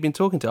even know who you've been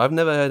talking to. I've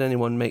never heard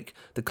anyone make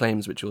the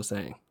claims which you're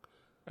saying.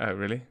 Oh,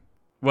 really?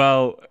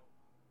 Well,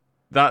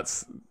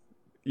 that's...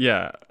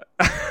 Yeah.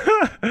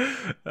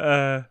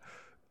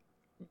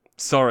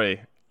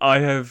 Sorry. I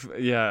have...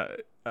 Yeah.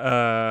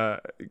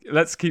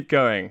 Let's keep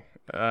going.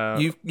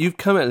 You've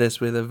come at this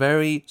with a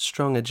very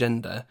strong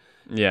agenda.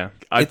 Yeah,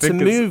 it's a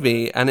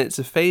movie and it's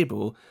a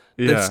fable.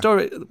 Yeah.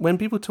 When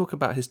people talk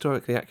about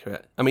historically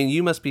accurate,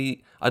 you must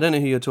be. I don't know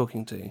who you're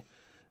talking to,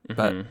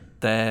 but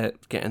they're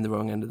getting the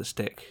wrong end of the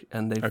stick,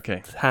 and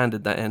they've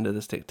handed that end of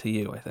the stick to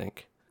you. I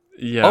think.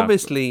 Yeah.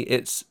 Obviously,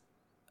 it's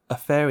a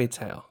fairy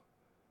tale.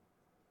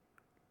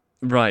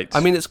 Right.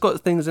 It's got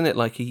things in it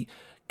like he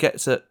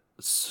gets a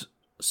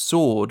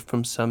sword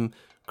from some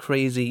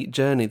crazy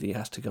journey that he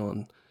has to go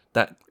on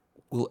that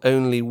will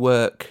only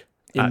work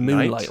in at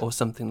moonlight night? Or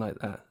something like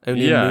that.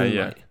 Only in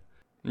moonlight.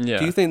 Yeah.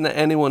 Do you think that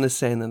anyone is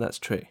saying that that's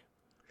true?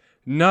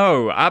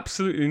 No,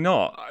 absolutely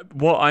not.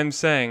 What I'm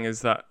saying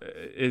is that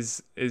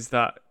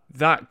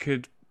that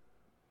could,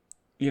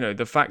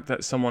 the fact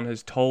that someone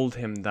has told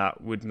him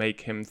that would make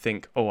him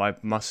think, oh, I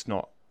must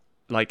not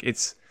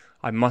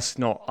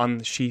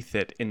unsheath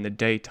it in the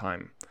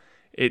daytime.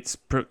 It's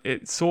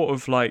sort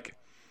of like...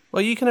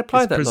 Well, you can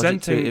apply that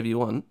logic to it if you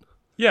want.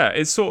 Yeah,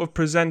 it's sort of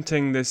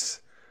presenting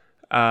this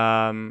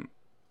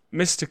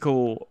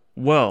mystical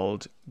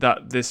world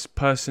that this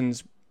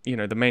person's,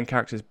 the main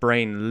character's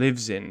brain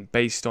lives in,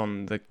 based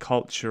on the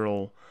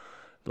cultural,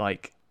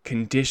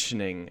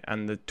 conditioning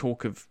and the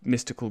talk of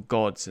mystical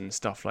gods and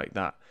stuff like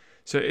that.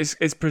 So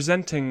it's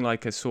presenting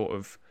like a sort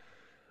of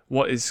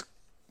what is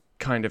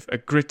kind of a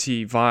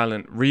gritty,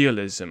 violent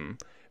realism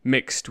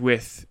mixed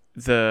with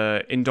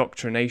the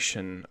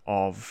indoctrination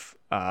of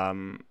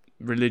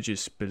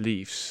religious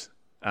beliefs,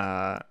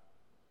 and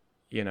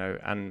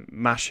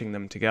mashing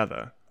them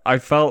together. I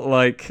felt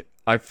like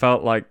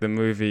the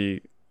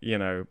movie,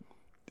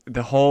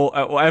 the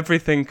whole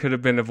everything could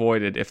have been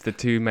avoided if the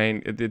two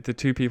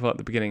people at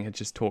the beginning had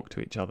just talked to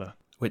each other.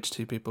 Which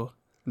two people?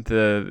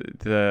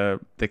 The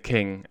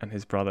king and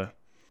his brother.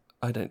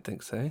 I don't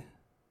think so.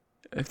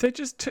 If they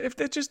just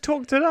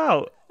talked it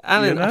out.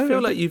 Alan, I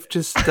feel like you've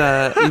just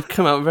you've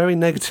come out very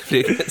negatively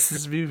against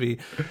this movie.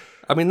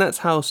 That's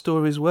how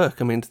stories work.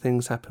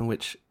 Things happen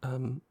which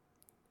Well,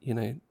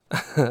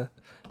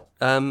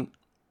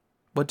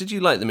 did you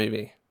like the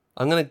movie?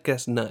 I'm gonna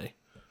guess no.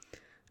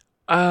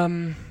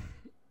 On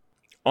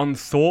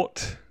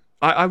thought,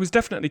 I was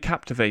definitely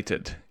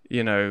captivated.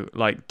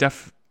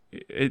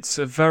 It's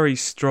a very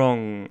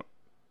strong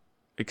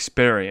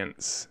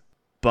experience,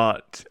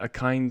 but a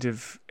kind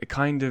of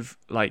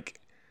like,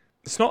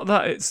 it's not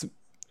that it's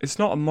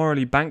not a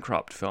morally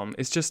bankrupt film.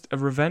 It's just a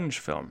revenge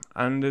film,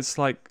 and it's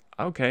like,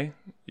 okay,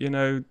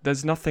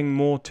 there's nothing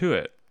more to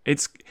it.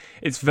 It's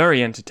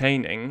very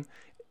entertaining,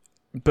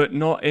 but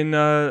not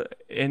only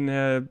in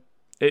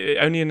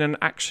an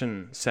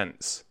action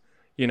sense,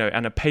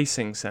 and a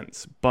pacing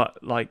sense. But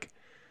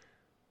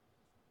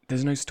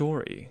there's no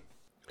story.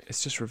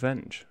 It's just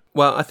revenge.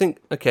 Well, I think,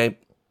 okay,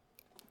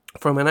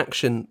 from an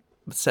action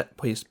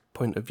set piece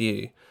point of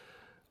view,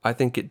 I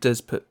think it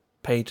does put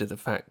pay to the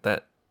fact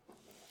that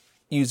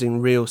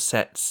using real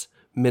sets,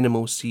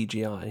 minimal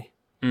CGI,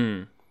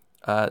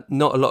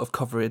 not a lot of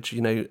coverage,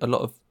 a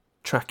lot of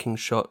tracking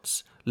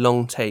shots,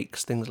 long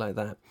takes, things like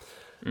that,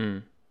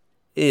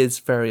 is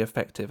very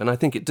effective. And I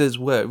think it does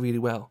work really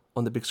well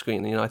on the big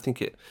screen.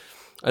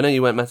 I know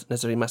you weren't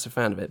necessarily a massive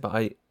fan of it, but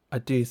I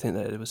do think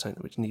that it was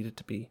something which needed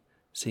to be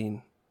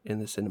seen in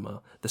the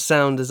cinema. The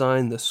sound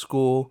design, the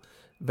score,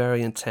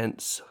 very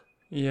intense.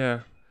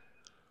 Yeah,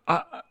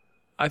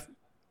 I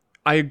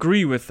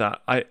agree with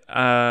that.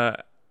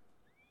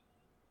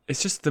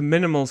 It's just the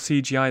minimal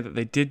CGI that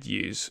they did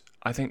use,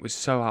 I think, was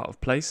so out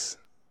of place.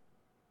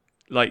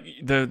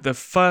 The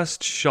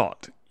first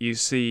shot you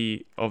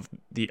see of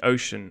the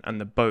ocean and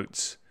the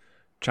boats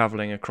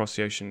traveling across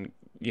the ocean,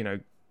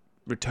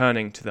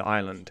 returning to the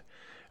island.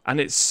 And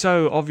it's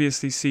so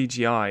obviously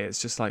CGI.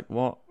 It's just like,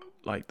 what?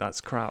 Like, that's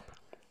crap.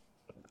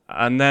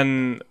 And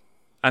then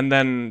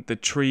the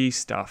tree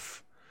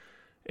stuff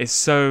is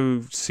so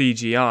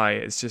CGI.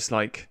 It's just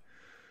like,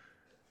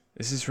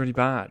 this is really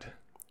bad.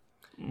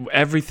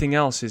 Everything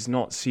else is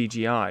not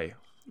CGI.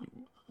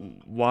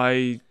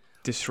 Why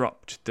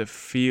disrupt the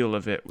feel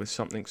of it with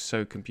something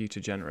so computer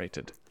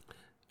generated?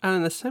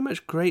 And there's so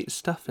much great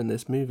stuff in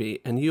this movie,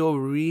 and you're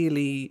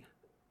really...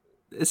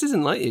 This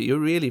isn't like you. You're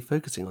really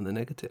focusing on the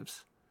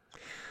negatives.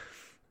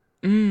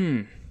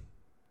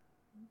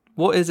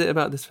 What is it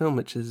about this film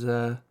which is...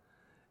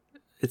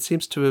 it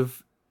seems to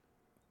have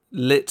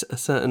lit a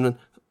certain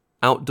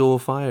outdoor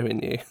fire in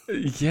you.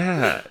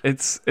 Yeah,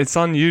 it's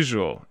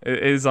unusual. It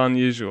is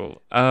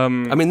unusual. I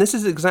mean, this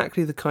is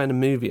exactly the kind of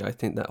movie I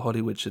think that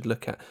Hollywood should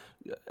look at.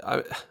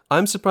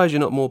 I'm surprised you're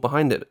not more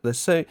behind it. There's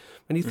so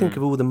when you think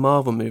of all the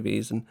Marvel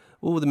movies and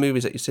all the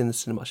movies that you see in the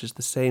cinema, it's just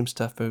the same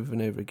stuff over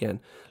and over again.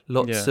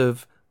 Lots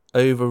of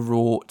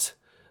overwrought,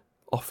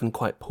 often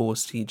quite poor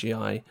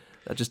CGI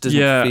that just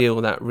doesn't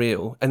feel that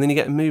real. And then you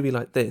get a movie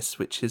like this,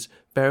 which is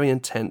very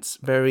intense,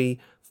 very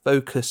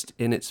focused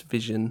in its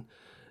vision.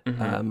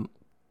 You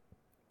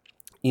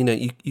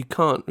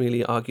can't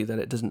really argue that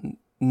it doesn't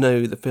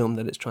know the film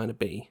that it's trying to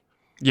be.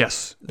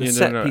 Yes. The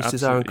set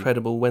pieces are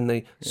incredible when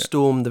they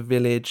storm the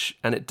village,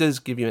 and it does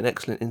give you an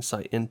excellent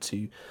insight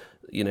into,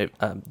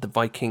 the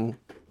Viking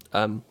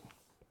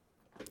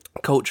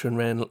culture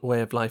and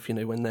way of life,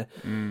 when they're...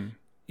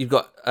 You've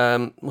got,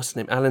 what's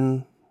his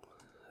name,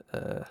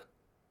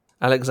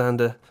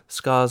 Alexander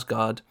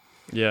Skarsgård.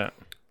 Yeah.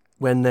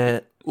 When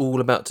they're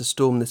all about to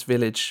storm this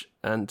village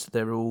and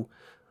they're all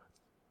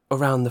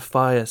around the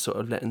fire, sort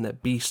of letting their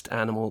beast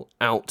animal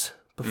out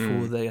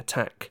before they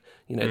attack.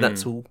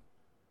 That's all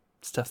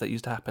stuff that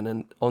used to happen.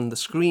 And on the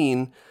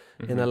screen,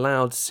 in a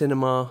loud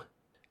cinema,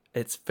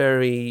 it's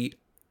very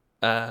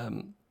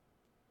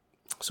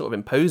sort of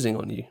imposing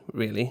on you,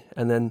 really.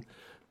 And then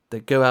they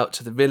go out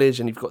to the village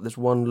and you've got this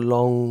one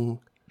long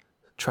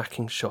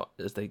tracking shot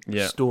as they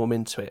storm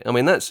into it. I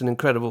mean, that's an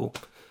incredible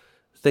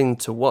thing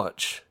to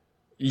watch.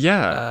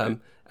 Yeah.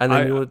 And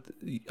then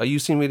are you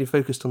seem really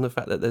focused on the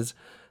fact that there's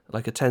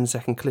like a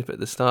 10-second clip at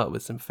the start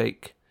with some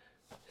fake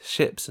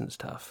ships and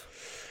stuff?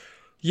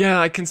 Yeah,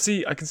 I can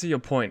see your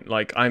point.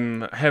 Like,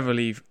 I'm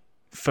heavily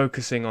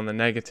focusing on the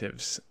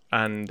negatives,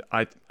 and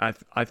I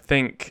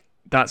think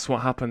that's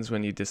what happens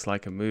when you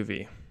dislike a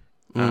movie.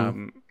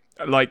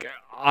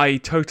 I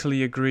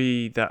totally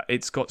agree that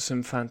it's got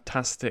some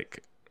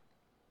fantastic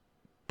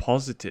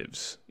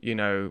positives.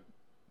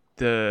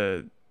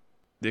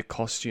 The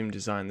costume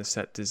design, the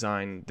set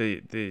design,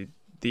 the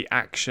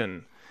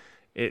action.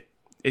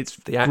 It's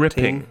the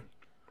gripping. Acting.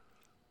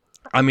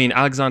 I mean,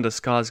 Alexander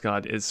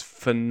Skarsgård is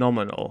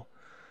phenomenal.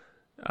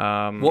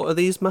 What are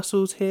these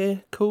muscles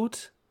here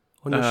called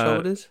on your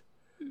shoulders?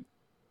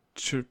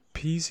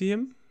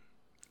 Trapezium.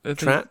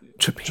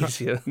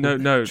 Trapezium.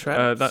 No.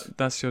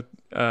 That's your.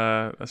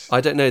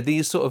 I don't know.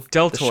 These sort of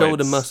deltoids. The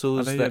shoulder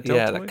muscles that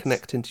that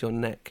connect into your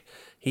neck.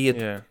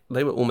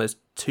 They were almost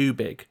too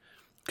big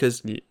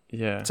because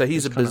So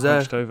he's a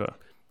berserker.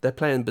 They're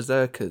playing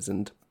berserkers,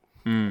 and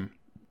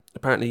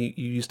apparently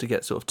you used to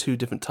get sort of two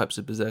different types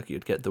of berserker.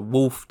 You'd get the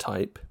wolf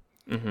type,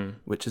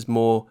 which is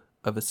more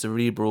of a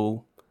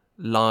cerebral,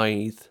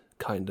 lithe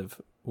kind of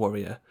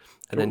warrior.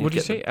 And then what did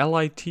you say?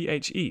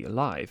 Lithe?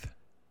 Lithe.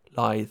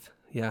 Lithe,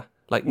 yeah,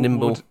 like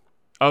nimble.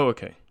 Oh,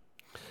 okay.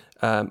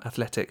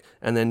 Athletic,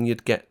 and then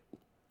you'd get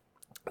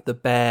the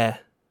bear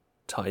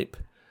type,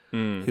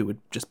 who would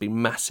just be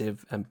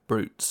massive and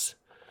brutes.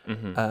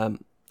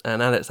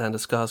 And Alexander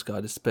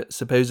Skarsgård is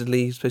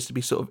supposedly supposed to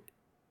be sort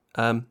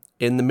of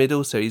in the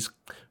middle, so he's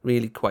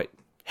really quite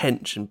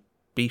hench and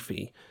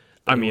beefy.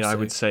 I mean, I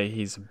would say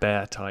he's a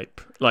bear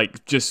type,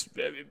 like just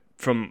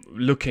from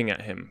looking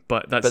at him.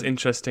 But that's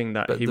interesting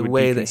that he would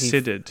be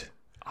considered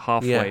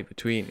halfway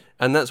between.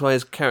 And that's why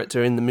his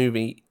character in the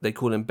movie, they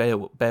call him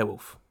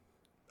Beowulf.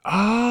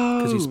 Oh,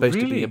 because he's supposed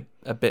to be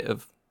a bit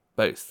of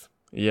both.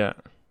 Yeah.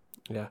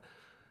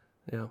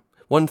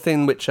 One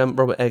thing which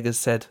Robert Eggers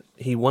said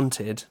he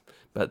wanted,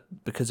 but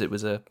because it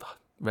was a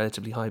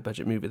relatively high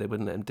budget movie, they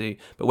wouldn't let him do.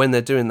 But when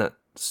they're doing that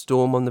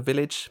storm on the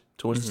village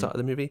towards the start of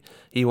the movie,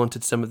 he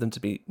wanted some of them to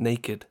be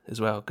naked as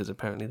well, because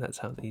apparently that's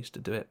how they used to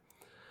do it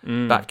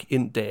back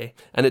in day.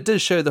 And it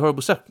does show the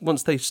horrible stuff.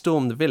 Once they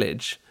storm the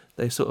village,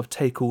 they sort of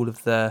take all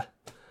of their...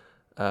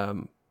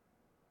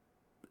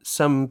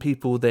 some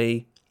people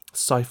they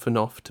siphon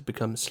off to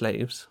become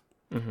slaves,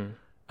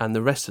 and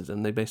the rest of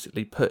them they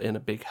basically put in a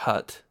big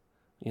hut,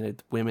 the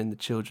women, the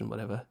children,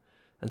 whatever,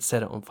 and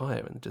set it on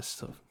fire and just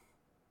sort of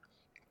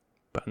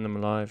burn them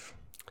alive.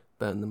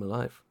 And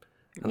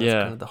that's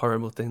kind of the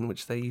horrible thing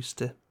which they used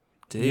to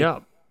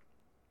do.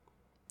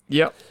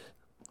 Yep.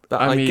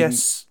 But I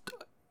guess,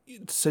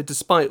 so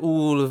despite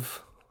all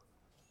of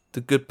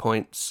the good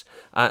points,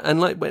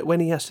 and like when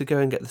he has to go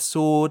and get the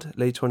sword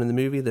later on in the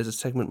movie, there's a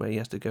segment where he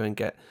has to go and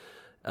get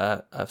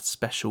a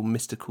special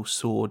mystical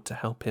sword to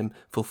help him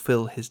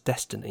fulfill his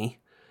destiny.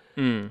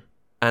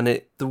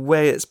 And the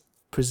way it's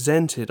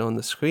presented on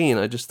the screen,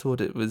 I just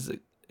thought it was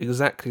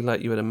exactly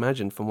like you would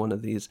imagine from one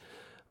of these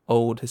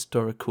old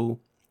historical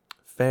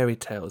fairy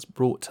tales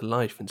brought to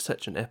life in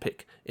such an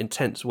epic,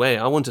 intense way.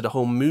 I wanted a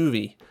whole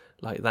movie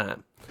like that.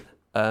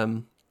 I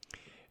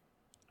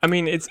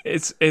mean,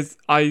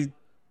 that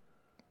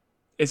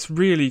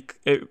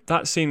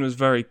scene was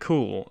very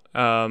cool.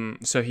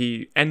 So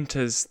he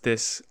enters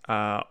this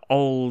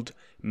old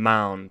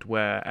mound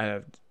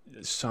where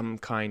some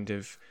kind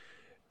of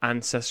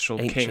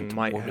ancestral Ancient king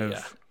might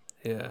warrior.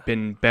 have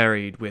been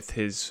buried with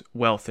his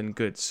wealth and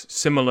goods,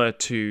 similar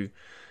to,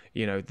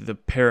 the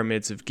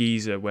pyramids of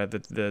Giza, where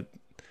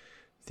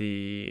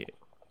the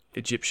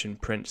Egyptian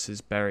prince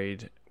is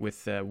buried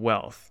with their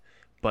wealth,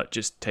 but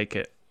just take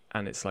it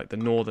and it's like the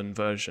northern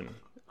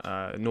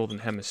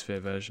hemisphere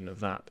version of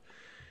that.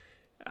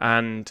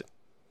 And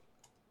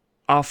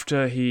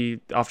after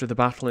the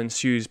battle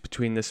ensues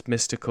between this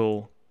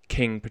mystical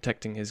king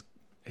protecting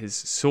his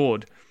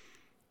sword,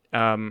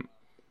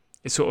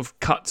 it sort of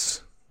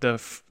cuts the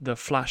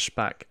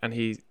flashback, and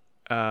he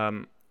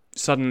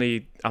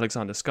suddenly,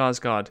 Alexander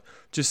Skarsgård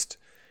just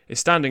is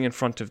standing in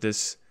front of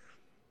this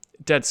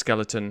dead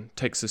skeleton,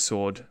 takes a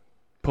sword,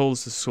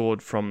 pulls the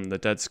sword from the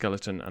dead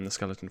skeleton, and the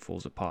skeleton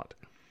falls apart.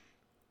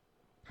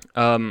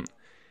 And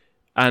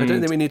I don't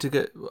think we need to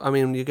go. I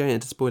mean, you're going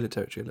into spoiler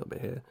territory a little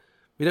bit here.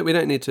 We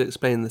don't need to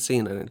explain the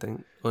scene, I don't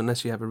think, or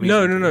unless you have a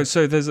reason. No.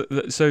 So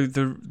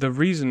the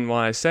reason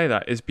why I say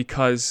that is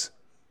because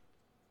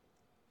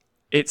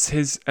it's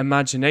his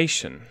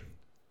imagination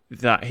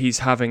that he's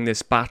having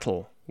this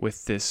battle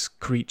with this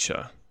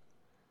creature,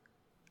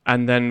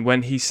 and then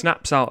when he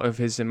snaps out of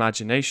his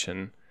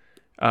imagination,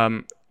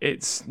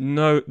 there's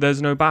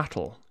no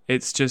battle.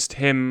 It's just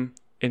him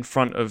in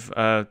front of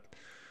a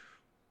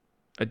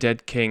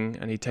dead king,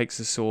 and he takes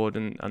a sword,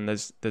 and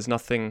there's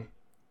nothing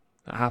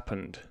that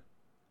happened.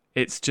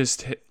 It's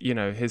just,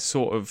 his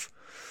sort of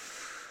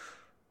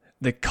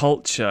the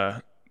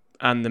culture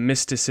and the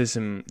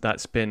mysticism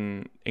that's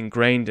been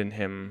ingrained in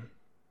him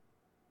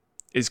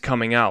is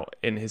coming out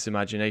in his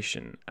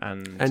imagination,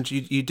 and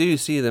you do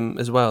see them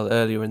as well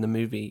earlier in the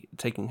movie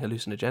taking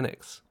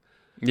hallucinogenics.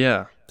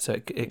 Yeah.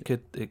 So it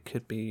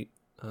could be.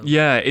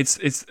 Yeah,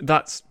 it's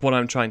that's what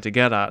I'm trying to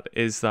get at,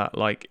 is that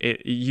like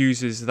it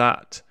uses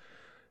that.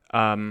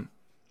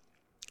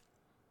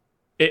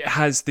 It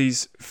has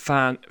these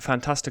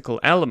fantastical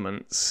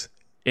elements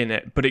in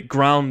it, but it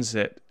grounds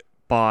it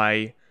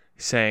by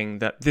saying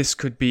that this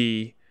could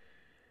be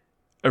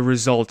a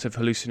result of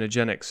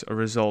hallucinogenics, a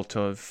result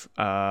of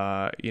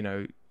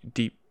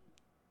deep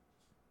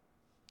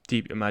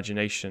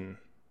imagination,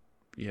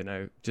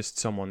 just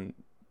someone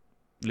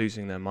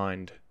losing their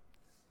mind.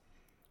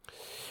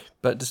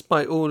 But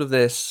despite all of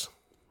this,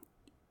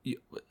 you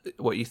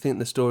think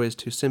the story is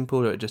too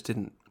simple, or it just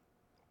didn't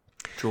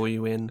draw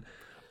you in?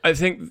 I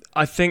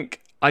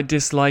think I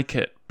dislike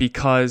it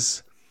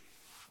because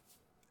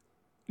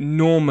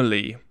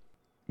normally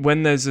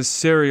when there's a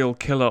serial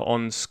killer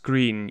on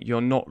screen,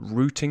 you're not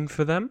rooting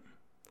for them.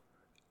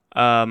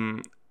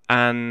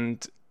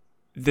 And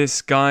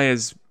this guy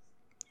is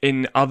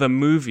in other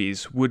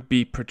movies would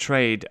be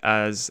portrayed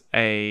as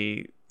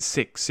a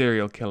sick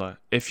serial killer.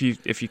 If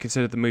you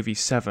consider the movie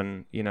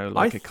Seven,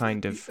 a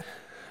kind of.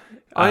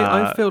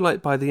 I feel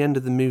like by the end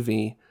of the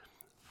movie,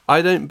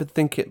 I don't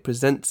think it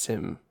presents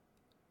him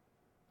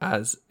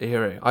as a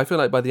hero. I feel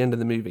like by the end of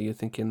the movie, you're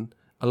thinking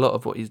a lot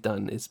of what he's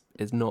done is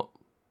not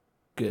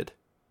good.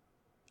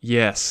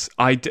 Yes,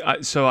 I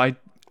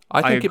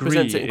think it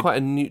presents it in quite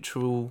a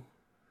neutral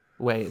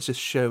way. It's just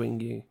showing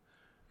you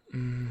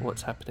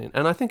what's happening,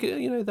 and I think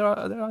there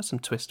are some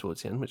twists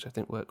towards the end, which I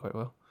think work quite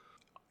well.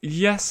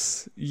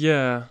 Yes,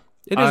 yeah.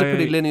 It is a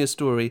pretty linear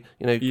story.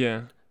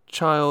 Yeah.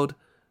 Child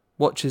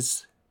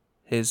watches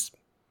his,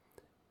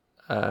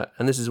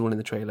 and this is all in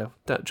the trailer.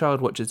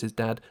 Child watches his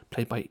dad,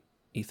 played by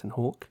Ethan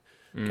Hawke,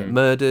 get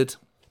murdered.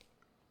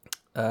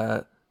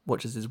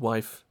 Watches his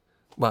wife,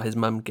 his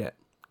mum, get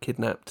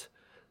kidnapped,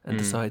 and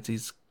decides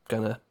he's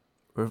gonna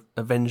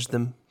avenge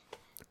them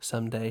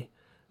someday.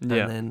 And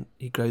then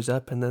he grows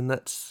up, and then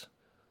that's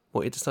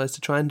what he decides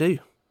to try and do.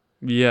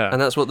 Yeah.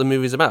 And that's what the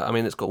movie's about. I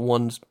mean, it's got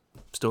one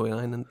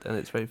storyline, and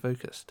it's very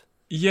focused.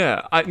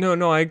 Yeah, I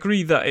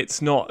agree that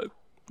it's not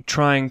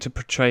trying to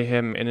portray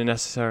him in a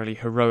necessarily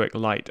heroic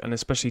light, and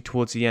especially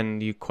towards the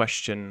end, you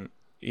question,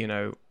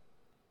 I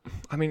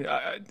mean,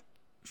 I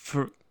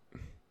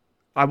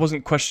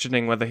wasn't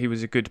questioning whether he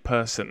was a good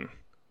person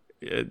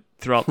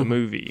throughout the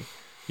movie.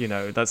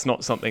 That's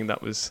not something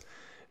that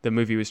the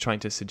movie was trying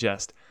to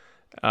suggest.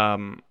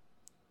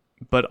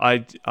 But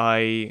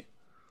I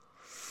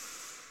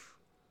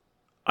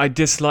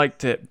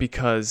disliked it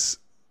because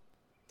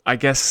I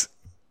guess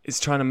it's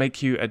trying to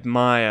make you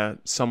admire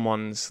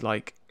someone's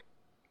like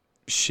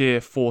sheer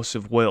force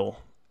of will.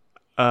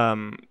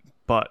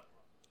 But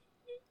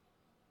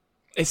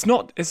it's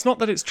not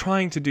that it's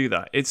trying to do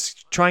that. It's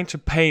trying to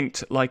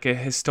paint like a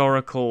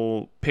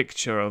historical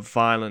picture of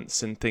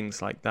violence and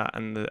things like that,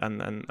 and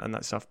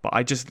that stuff. But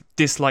I just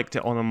disliked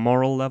it on a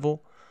moral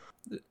level.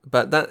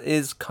 But that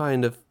is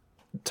kind of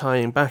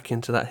tying back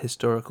into that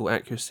historical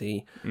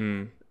accuracy,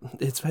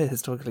 it's very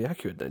historically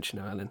accurate, don't you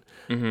know, Alan?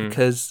 Mm-hmm.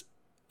 Because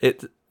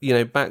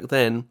back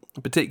then,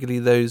 particularly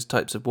those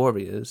types of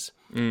warriors,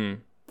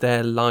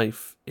 their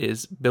life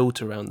is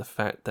built around the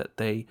fact that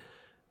they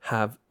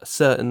have a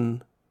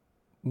certain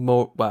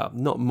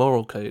not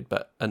moral code,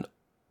 but a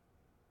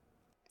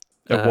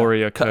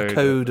warrior code.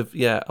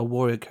 A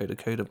warrior code, a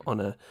code of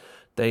honor.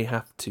 They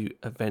have to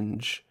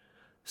avenge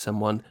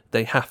someone.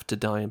 They have to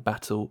die in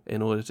battle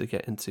in order to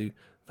get into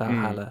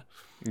Valhalla.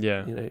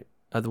 Yeah.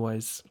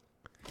 Otherwise.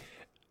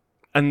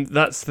 And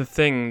that's the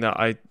thing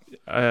that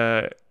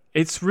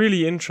it's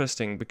really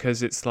interesting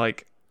because it's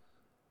like,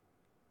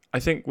 I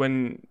think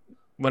when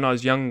I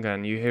was younger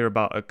and you hear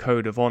about a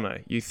code of honor,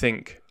 you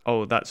think,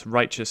 oh, that's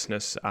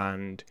righteousness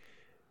and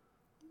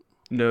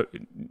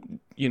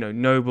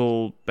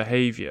noble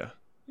behavior.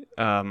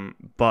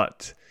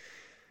 But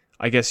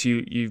I guess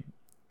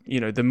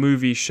the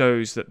movie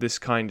shows that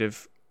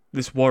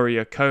this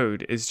warrior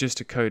code is just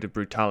a code of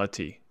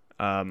brutality.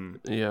 And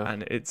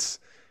it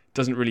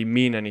doesn't really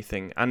mean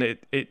anything. And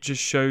it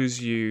just shows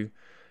you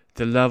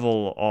the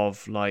level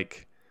of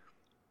like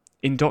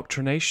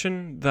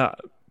indoctrination that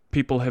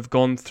people have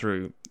gone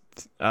through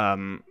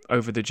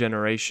over the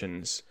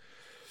generations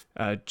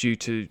due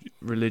to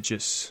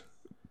religious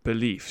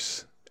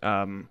beliefs.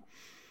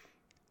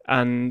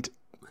 And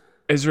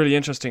it's really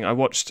interesting. I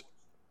watched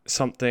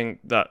something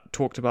that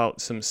talked about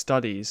some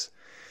studies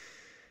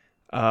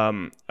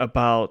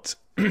about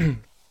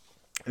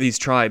these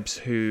tribes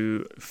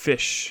who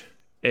fish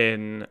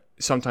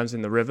sometimes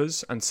in the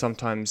rivers and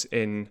sometimes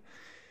in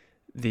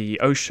the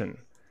ocean.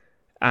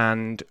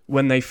 And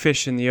when they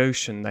fish in the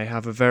ocean, they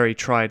have a very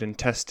tried and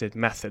tested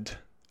method.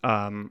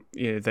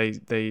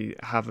 They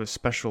have a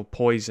special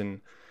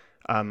poison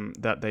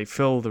that they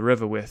fill the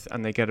river with,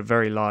 and they get a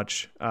very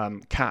large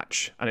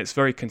catch. And it's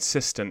very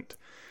consistent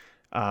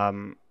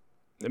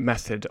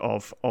method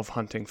of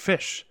hunting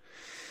fish.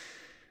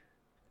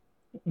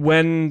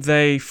 When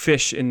they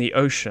fish in the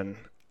ocean,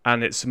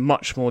 and it's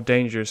much more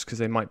dangerous because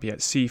they might be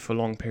at sea for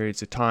long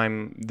periods of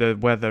time, the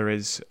weather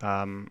is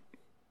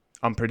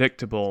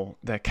unpredictable,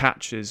 their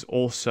catch is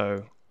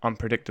also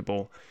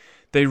unpredictable,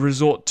 they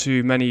resort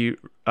to many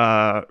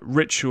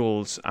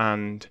rituals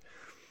and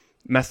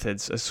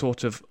methods, a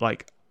sort of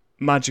like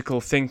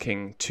magical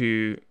thinking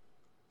to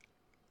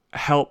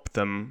help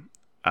them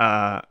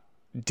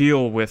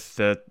deal with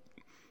the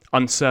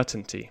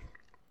uncertainty.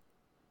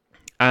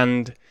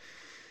 And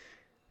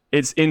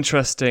it's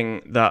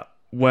interesting that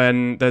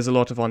when there's a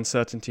lot of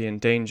uncertainty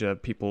and danger,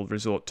 people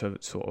resort to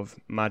sort of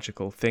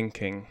magical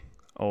thinking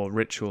or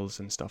rituals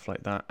and stuff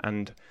like that.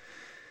 And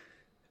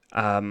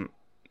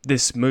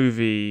this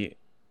movie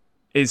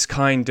is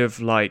kind of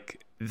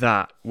like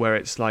that, where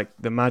it's like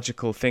the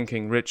magical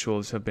thinking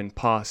rituals have been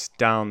passed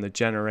down the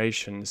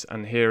generations,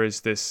 and here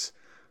is this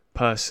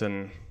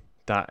person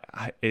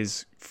that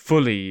is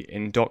fully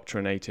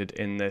indoctrinated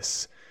in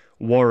this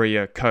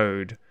warrior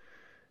code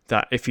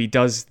that if he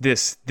does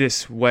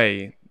this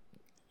way,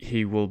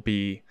 he will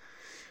be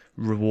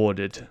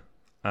rewarded.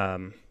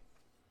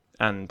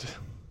 And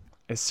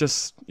it's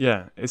just,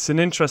 it's an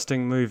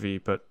interesting movie,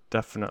 but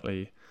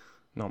definitely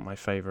not my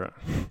favorite.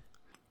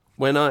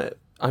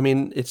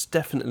 It's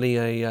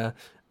definitely a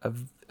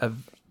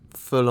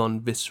full-on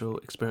visceral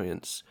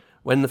experience.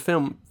 When the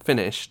film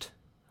finished,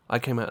 I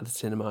came out of the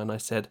cinema and I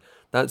said,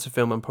 that's a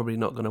film I'm probably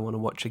not going to want to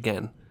watch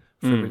again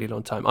for a really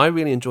long time. I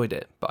really enjoyed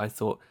it, but I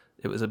thought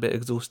it was a bit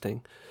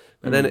exhausting.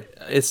 And then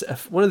it's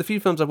one of the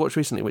few films I've watched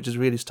recently which has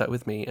really stuck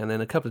with me, and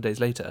then a couple of days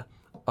later,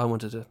 I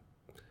wanted to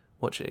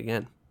watch it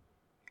again.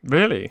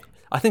 Really?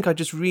 I think I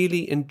just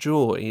really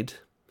enjoyed,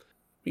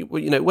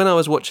 when I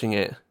was watching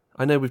it,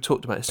 I know we've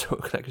talked about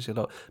historical accuracy a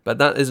lot, but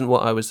that isn't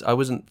what I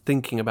wasn't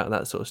thinking about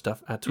that sort of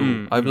stuff at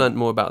all. I've learned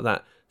more about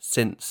that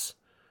since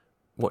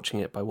watching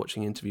it, by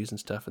watching interviews and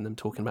stuff, and them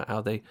talking about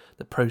how the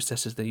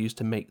processes they use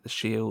to make the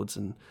shields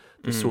and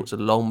the sorts of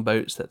long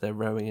boats that they're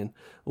rowing and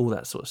all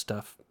that sort of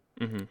stuff.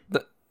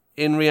 But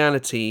in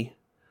reality,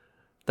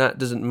 that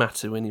doesn't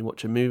matter when you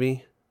watch a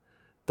movie.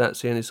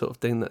 That's the only sort of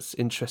thing that's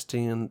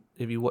interesting, and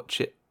if you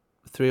watch it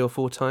 3 or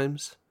 4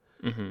 times,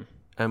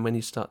 and when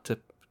you start to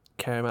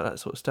care about that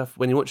sort of stuff,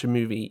 when you watch a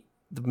movie,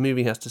 the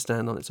movie has to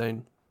stand on its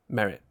own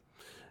merit.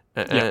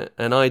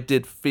 And I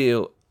did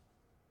feel,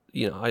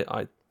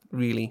 I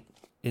really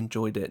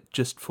enjoyed it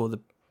just for the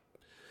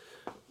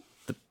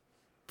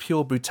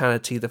pure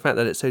brutality, the fact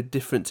that it's so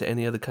different to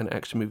any other kind of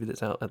action movie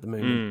that's out at the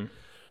moment.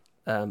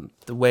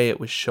 The way it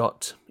was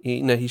shot,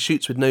 he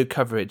shoots with no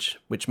coverage,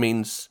 which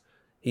means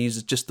he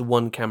uses just the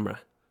one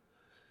camera.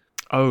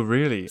 Oh,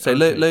 really? So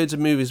loads of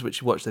movies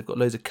which you watch, they've got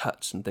loads of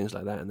cuts and things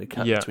like that, and they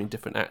cut between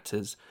different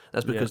actors.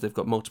 That's because they've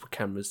got multiple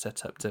cameras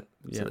set up so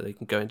that they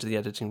can go into the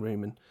editing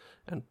room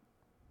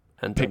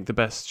and pick the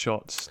best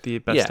shots, the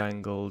best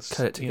angles,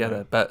 cut it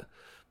together. But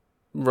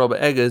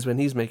Robert Eggers, when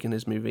he's making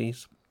his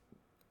movies,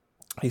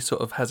 he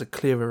sort of has a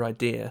clearer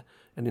idea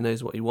and he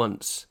knows what he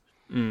wants.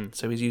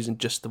 So he's using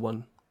just the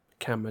one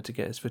camera to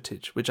get his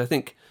footage, which I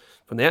think,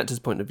 from the actor's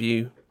point of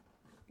view,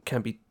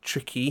 can be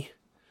tricky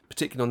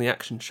particularly on the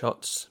action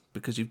shots,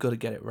 because you've got to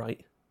get it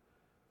right.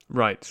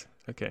 Right.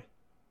 Okay.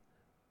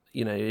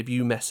 You know, if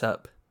you mess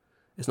up,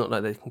 it's not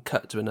like they can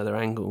cut to another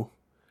angle.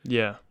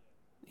 Yeah.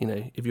 You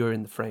know, if you're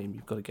in the frame,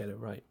 you've got to get it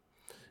right.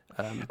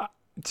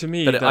 To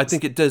me, but I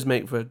think it does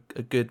make for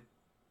a good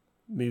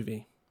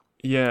movie.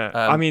 Yeah,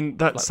 I mean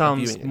that like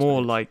sounds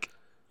more like,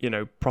 you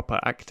know,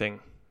 proper acting.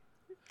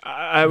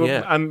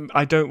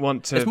 I don't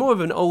want to. It's more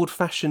of an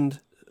old-fashioned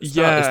style.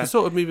 Yeah, it's the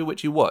sort of movie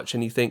which you watch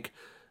and you think,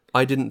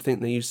 I didn't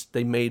think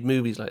they made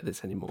movies like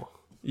this anymore.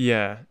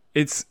 Yeah,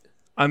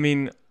 I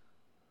mean,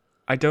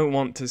 I don't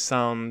want to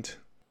sound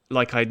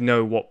like I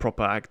know what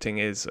proper acting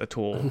is at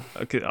all.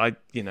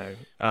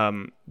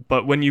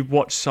 But when you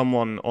watch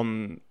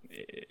someone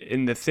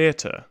in the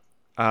theater,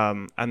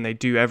 and they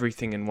do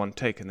everything in one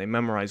take and they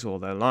memorize all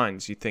their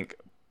lines, you think,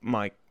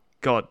 my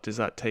God, does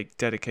that take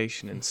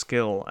dedication and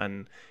skill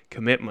and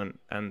commitment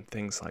and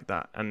things like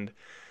that? And,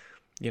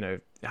 you know,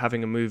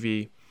 having a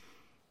movie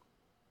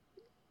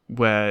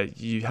where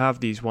you have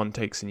these one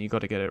takes and you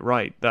got to get it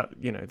right, that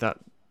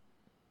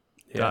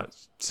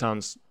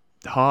sounds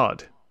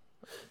hard.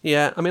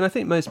 Yeah, I mean, I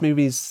think most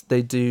movies,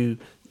 they do,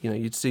 you know,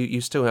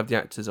 you still have the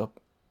actors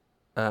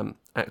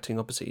acting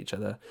opposite each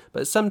other.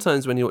 But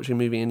sometimes when you're watching a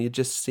movie and you're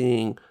just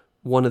seeing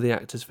one of the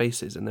actors'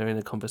 faces and they're in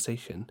a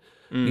conversation,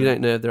 you don't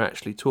know if they're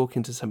actually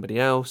talking to somebody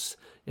else,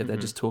 if they're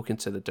just talking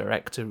to the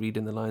director,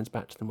 reading the lines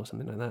back to them or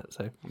something like that.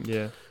 So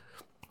yeah,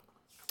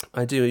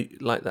 I do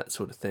like that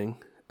sort of thing.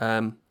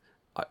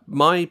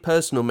 My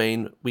personal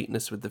main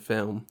weakness with the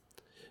film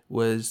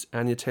was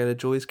Anya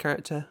Taylor-Joy's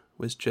character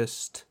was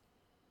just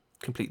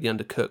completely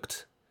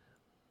undercooked.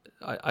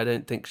 I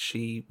don't think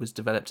she was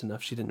developed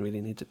enough. She didn't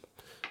really need to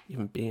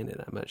even be in it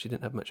that much. She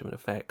didn't have much of an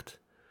effect.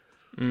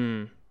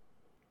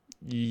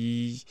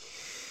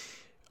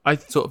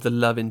 Sort of the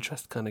love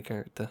interest kind of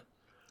character.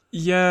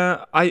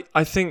 Yeah,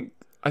 I think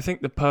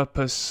the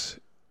purpose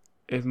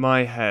in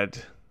my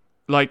head,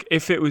 like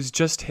if it was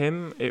just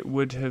him, it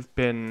would have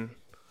been,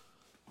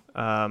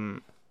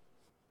 I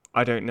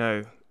don't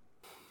know.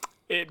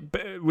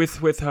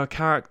 With her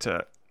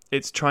character,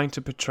 it's trying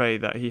to portray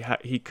that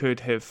he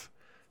could have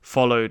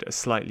followed a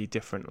slightly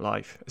different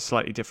life, a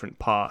slightly different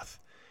path.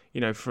 You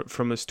know,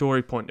 from a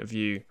story point of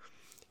view,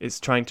 it's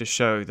trying to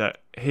show that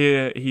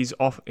here he's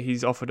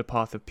offered a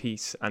path of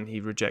peace and he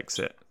rejects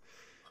it.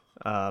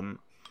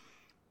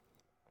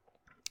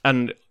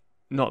 And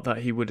not that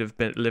he would have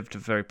lived a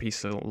very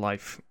peaceful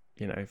life,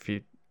 you know, if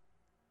he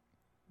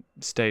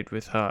stayed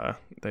with her.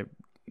 They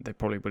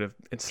probably would have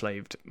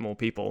enslaved more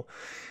people.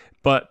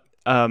 But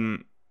I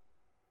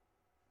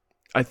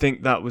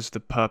think that was the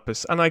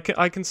purpose, and I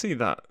can see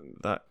that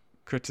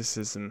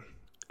criticism,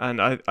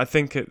 and I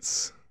think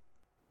it's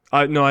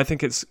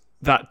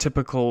that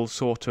typical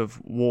sort of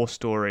war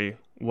story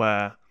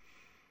where,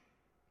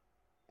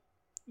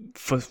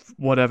 for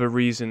whatever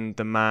reason,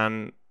 the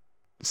man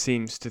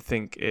seems to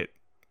think it,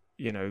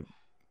 you know,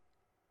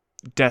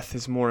 death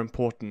is more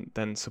important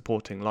than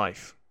supporting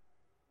life.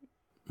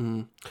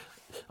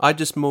 I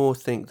just more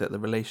think that the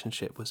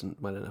relationship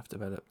wasn't well enough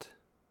developed.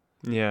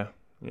 Yeah.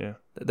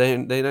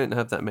 They don't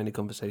have that many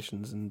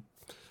conversations, and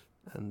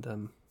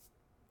then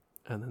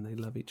they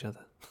love each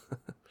other.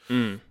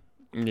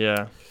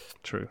 Yeah,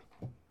 true.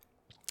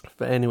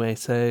 But anyway,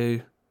 so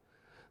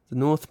the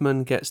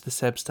Northman gets the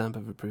Seb stamp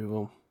of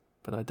approval,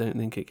 but I don't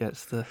think it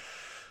gets the.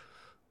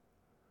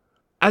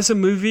 As a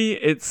movie,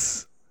 it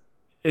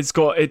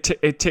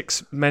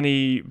ticks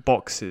many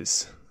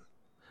boxes.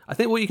 I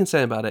think what you can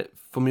say about it,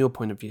 from your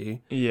point of view,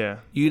 yeah,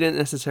 you didn't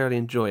necessarily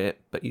enjoy it,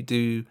 but you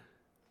do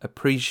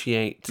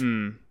appreciate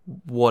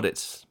what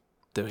it's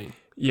doing.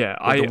 Yeah,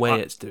 the way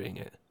it's doing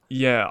it.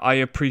 Yeah, I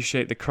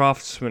appreciate the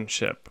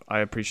craftsmanship. I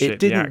appreciate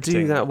the acting. It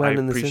didn't do that well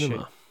in the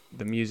cinema.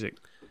 The music.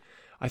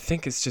 I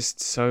think it's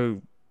just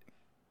so.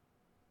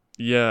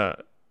 Yeah.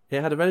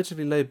 It had a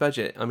relatively low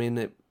budget. I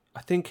mean,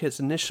 I think its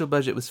initial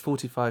budget was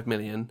 45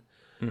 million,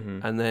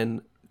 and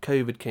then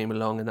COVID came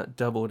along and that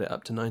doubled it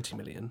up to 90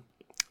 million.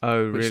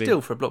 Oh, really? Which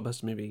still, for a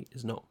blockbuster movie,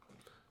 is not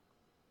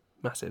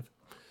massive.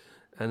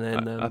 And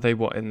then are they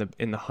what in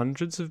the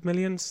hundreds of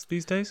millions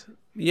these days?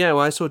 Yeah,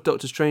 well, I saw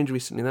Doctor Strange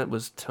recently. That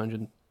was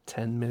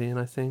 210 million,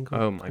 I think.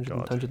 Oh my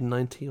God,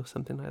 190 or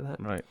something like that.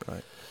 Right.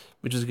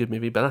 Which is a good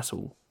movie, but that's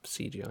all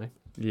CGI.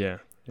 Yeah.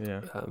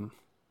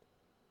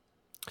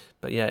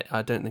 But yeah,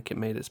 I don't think it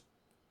made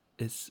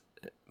its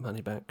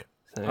money back.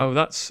 So. Oh,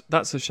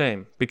 that's a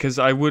shame, because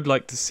I would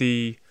like to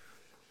see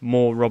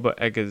more Robert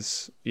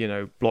Eggers, you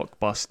know,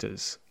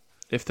 blockbusters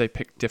if they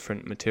pick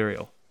different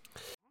material.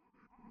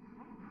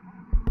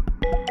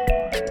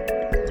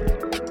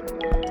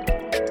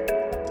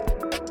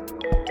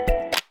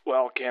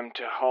 Welcome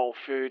to Whole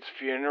Foods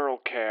Funeral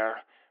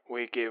Care.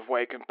 We give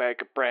wake and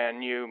bake a brand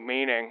new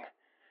meaning.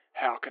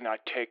 How can I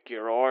take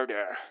your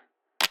order?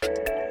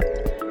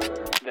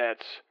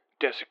 That's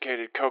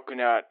desiccated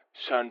coconut,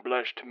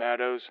 sun-blushed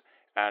tomatoes,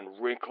 and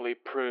wrinkly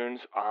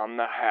prunes on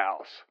the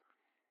house.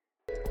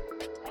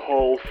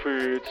 Whole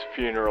Foods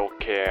Funeral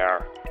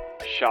Care.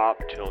 Shop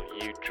till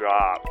you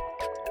drop.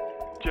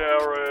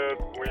 Jared,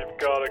 we've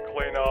got to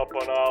clean up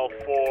on aisle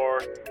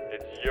 4.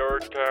 It's your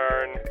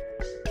turn.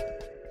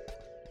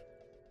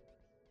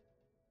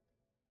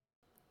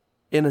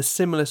 In a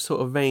similar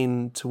sort of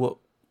vein to what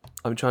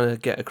I'm trying to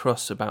get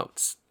across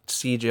about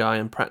CGI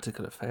and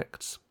practical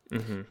effects,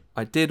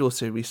 I did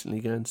also recently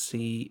go and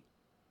see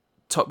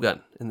Top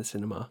Gun in the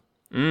cinema.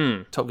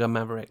 Top Gun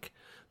Maverick,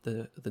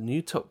 the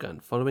new Top Gun,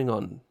 following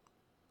on.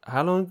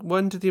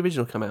 When did the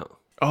original come out?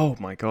 Oh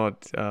my god,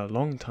 a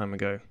long time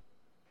ago.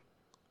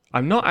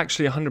 I'm not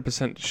actually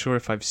 100% sure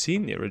if I've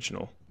seen the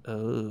original.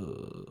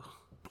 Oh.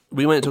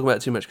 We won't talk about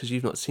it too much because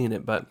you've not seen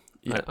it, but...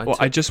 Yeah.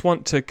 I just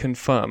want to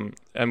confirm,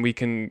 and we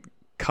can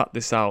cut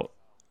this out,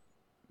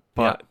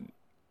 but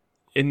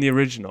in the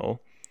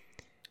original,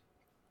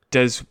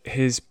 does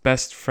his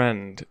best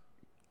friend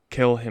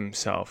kill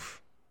himself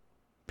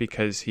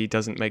because he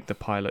doesn't make the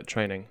pilot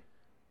training?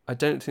 I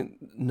don't think...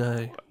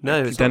 No,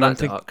 it's not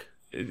that dark.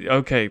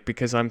 Okay,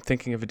 because I'm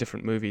thinking of a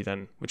different movie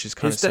then, which is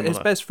kind of similar. His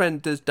best friend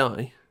does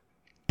die.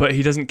 But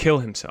he doesn't kill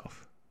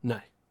himself. No.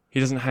 He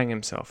doesn't hang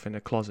himself in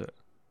a closet.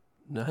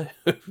 No.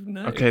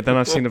 Okay, then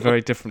I've seen a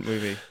very different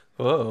movie.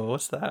 Whoa,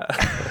 what's that?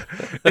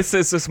 It's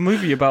this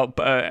movie about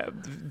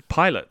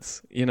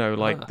pilots. You know,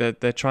 like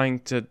they're trying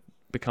to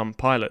become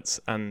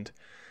pilots, and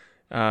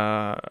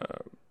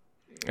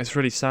it's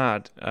really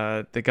sad.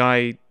 The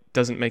guy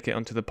doesn't make it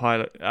onto the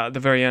pilot at the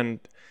very end.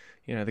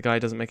 You know, the guy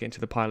doesn't make it into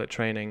the pilot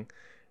training,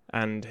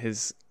 and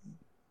his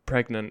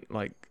pregnant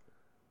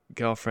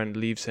girlfriend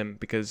leaves him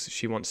because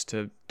she wants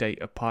to date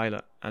a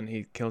pilot, and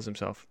he kills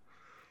himself.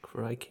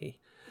 Crikey.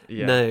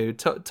 Yeah. No,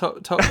 Top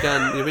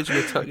Gun, the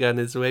original Top Gun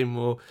is way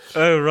more...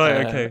 Oh,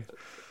 right, okay.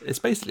 It's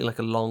basically like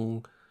a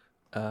long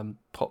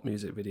pop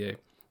music video.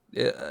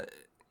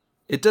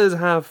 It does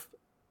have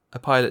a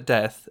pilot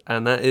death,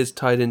 and that is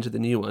tied into the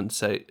new one.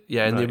 So,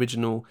 yeah, in the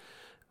original,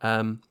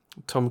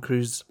 Tom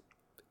Cruise,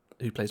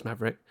 who plays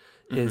Maverick,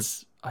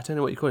 is... I don't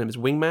know what you call him. Is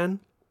Wingman?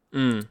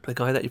 The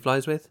guy that he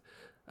flies with?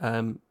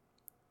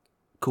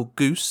 Called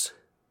Goose.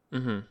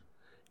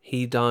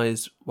 He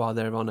dies while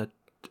they're on a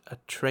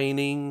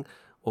training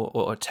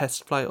or a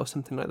test flight or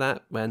something like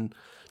that, when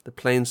the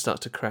plane starts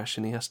to crash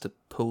and he has to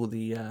pull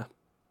the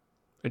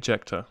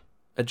ejector,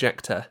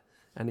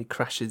 and he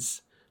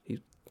crashes. He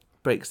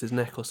breaks his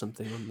neck or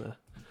something on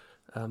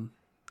the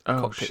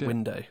cockpit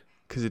window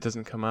because it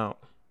doesn't come out.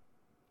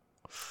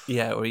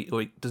 Yeah, or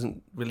he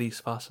doesn't release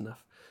fast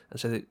enough, and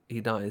so he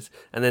dies.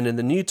 And then in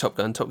the new Top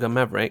Gun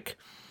Maverick,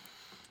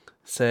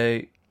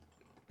 so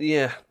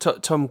yeah,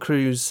 Tom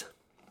Cruise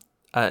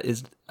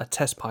is a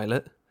test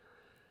pilot,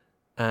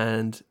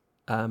 and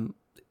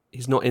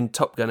he's not in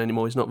Top Gun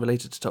anymore. He's not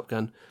related to Top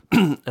Gun.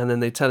 And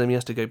then they tell him he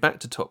has to go back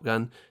to Top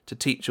Gun to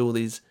teach all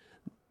these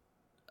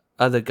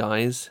other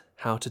guys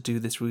how to do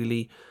this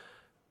really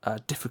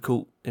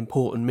difficult,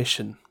 important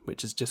mission,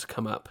 which has just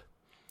come up.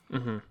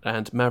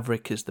 And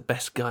Maverick is the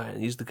best guy,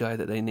 and he's the guy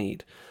that they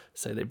need.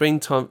 So they bring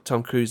Tom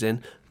Cruise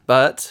in,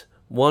 but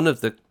one of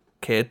the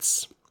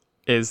kids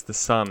is the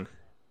son.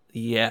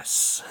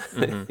 Yes.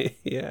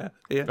 Yeah.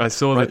 I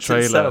saw the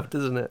trailer, itself,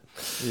 doesn't it?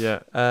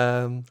 Yeah.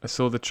 I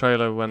saw the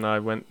trailer when I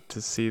went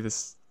to see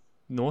this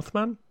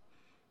Northman,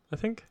 I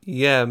think.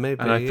 Yeah, maybe.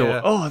 And I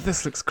thought, oh,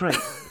 this looks great.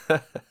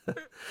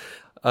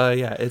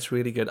 Yeah, it's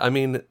really good. I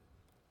mean,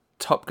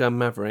 Top Gun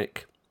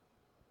Maverick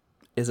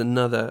is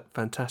another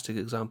fantastic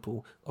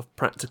example of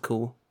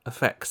practical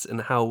effects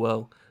and how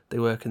well they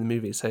work in the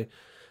movie. So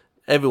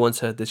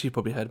everyone's heard this. You've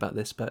probably heard about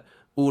this, but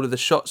all of the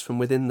shots from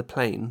within the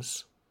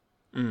planes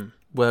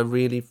were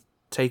really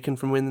taken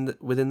from within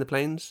the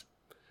planes.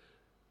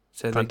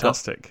 So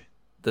fantastic.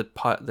 They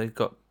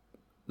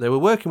were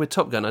working with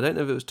Top Gun. I don't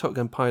know if it was Top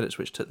Gun pilots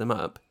which took them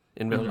up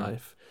in real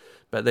life,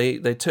 but they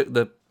took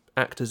the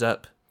actors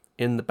up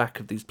in the back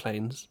of these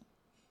planes.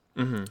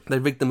 They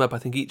rigged them up. I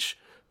think each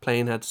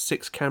plane had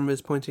 6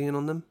 cameras pointing in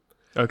on them.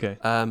 Okay.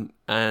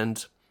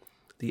 And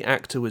the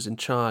actor was in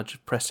charge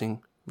of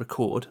pressing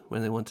record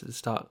when they wanted to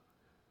start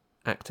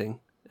acting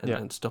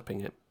and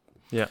stopping it.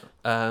 Yeah.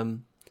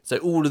 So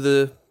all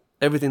of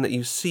everything that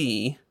you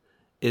see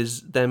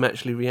is them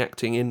actually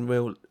reacting in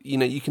real. You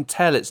know, you can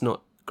tell it's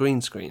not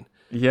green screen.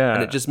 Yeah.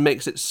 And it just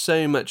makes it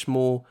so much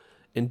more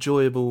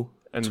enjoyable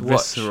and to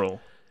visceral.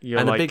 Watch.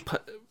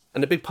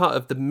 And a big part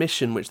of the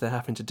mission which they're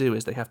having to do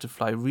is they have to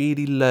fly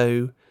really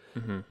low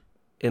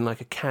in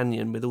like a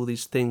canyon with all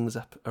these things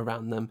up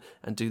around them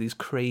and do these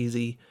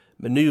crazy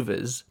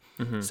maneuvers.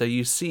 So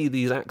you see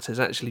these actors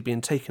actually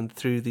being taken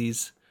through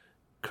these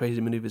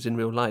crazy maneuvers in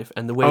real life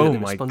and the way that they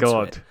respond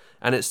to it.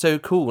 And it's so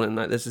cool. And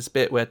like there's this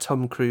bit where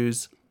Tom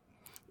Cruise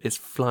is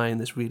flying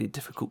this really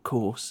difficult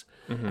course,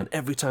 and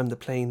every time the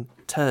plane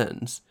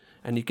turns,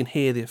 and you can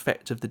hear the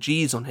effect of the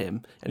G's on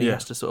him, and he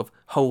has to sort of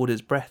hold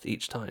his breath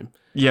each time.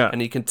 Yeah. And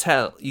you can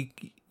tell,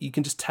 you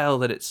can just tell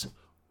that it's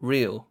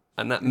real,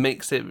 and that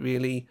makes it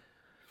really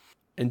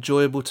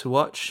enjoyable to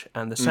watch.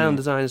 And the sound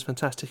design is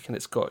fantastic, and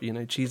it's got, you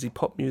know, cheesy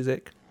pop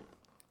music.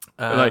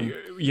 Like,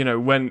 you know,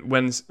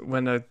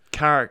 when a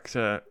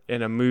character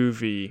in a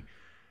movie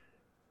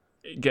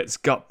gets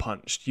gut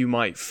punched, you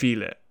might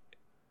feel it.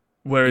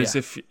 Whereas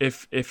if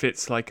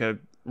it's like a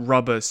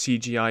rubber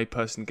CGI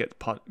person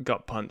get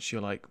gut punch,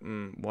 you're like,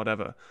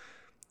 whatever.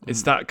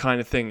 It's that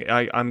kind of thing.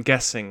 I'm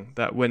guessing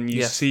that when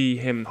you see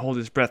him hold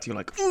his breath, you're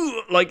like,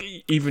 ugh! Like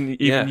even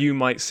you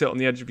might sit on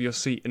the edge of your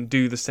seat and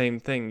do the same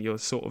thing. You're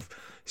sort of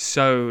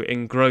so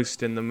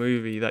engrossed in the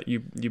movie that you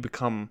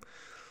become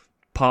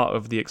part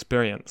of the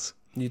experience.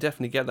 You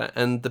definitely get that.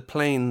 And the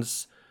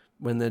planes,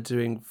 when they're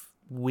doing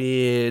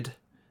weird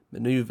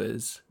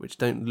maneuvers which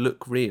don't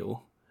look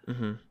real,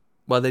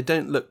 well, they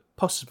don't look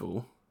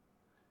possible,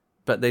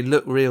 but they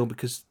look real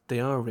because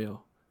they are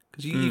real.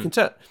 Because you can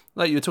tell,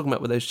 like you were talking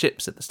about with those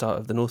ships at the start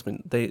of The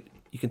Northman,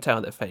 you can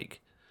tell they're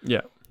fake.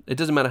 Yeah. It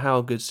doesn't matter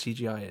how good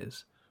CGI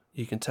is.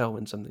 You can tell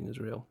when something is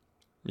real.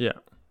 Yeah.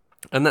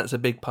 And that's a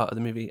big part of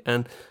the movie.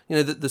 And, you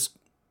know, the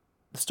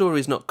story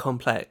is not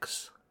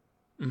complex,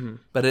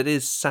 but it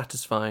is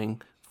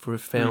satisfying for a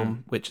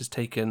film which has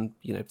taken,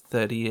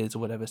 30 years or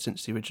whatever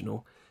since the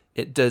original.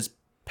 It does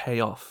pay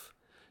off.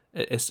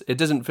 It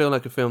doesn't feel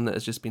like a film that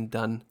has just been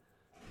done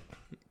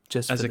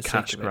just as for a the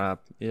cash sake of grab.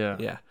 Yeah.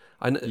 Yeah.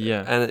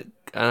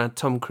 And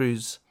Tom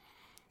Cruise,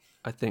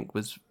 I think,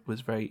 was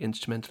very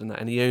instrumental in that,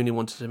 and he only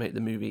wanted to make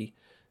the movie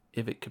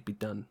if it could be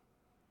done.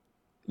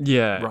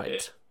 Yeah.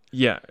 Right.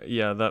 Yeah.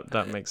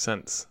 That makes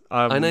sense.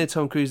 I know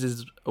Tom Cruise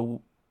is a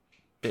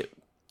bit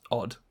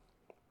odd,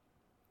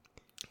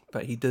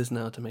 but he does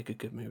know how to make a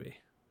good movie.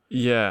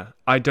 Yeah,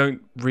 I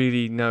don't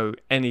really know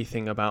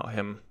anything about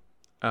him,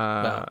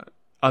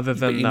 other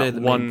than that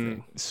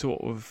one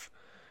sort of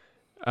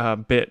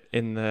bit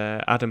in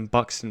the Adam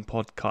Buxton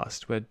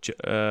podcast where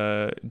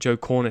Joe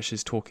Cornish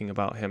is talking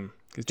about him,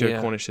 because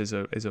Joe Cornish is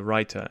a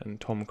writer,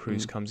 and Tom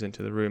Cruise comes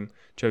into the room.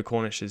 Joe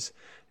Cornish is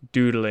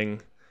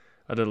doodling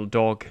a little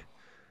dog,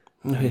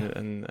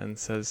 and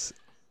says,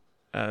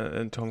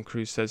 and Tom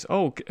Cruise says,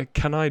 "Oh,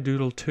 can I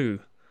doodle too?"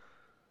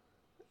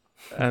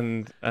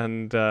 And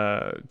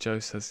Joe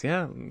says,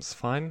 "Yeah, it's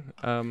fine."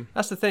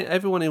 That's the thing.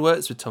 Everyone who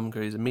works with Tom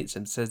Cruise and meets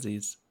him says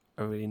he's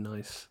a really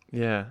nice.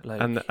 Yeah,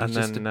 and he's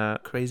just a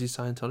crazy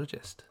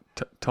Scientologist.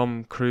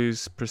 Tom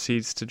Cruise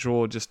proceeds to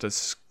draw just a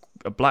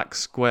black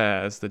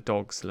square as the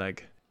dog's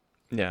leg.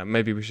 Yeah,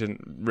 maybe we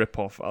shouldn't rip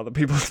off other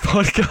people's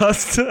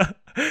podcast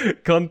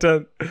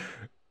content.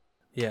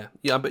 Yeah,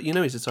 but he's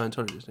a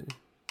Scientologist, don't you?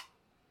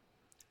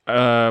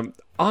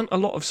 Aren't a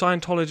lot of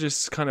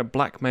Scientologists kind of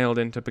blackmailed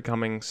into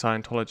becoming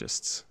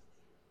Scientologists?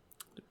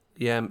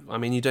 Yeah, I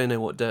mean, you don't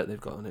know what dirt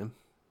they've got on him.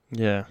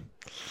 Yeah.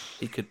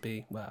 He could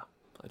be, well,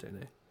 I don't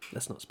know.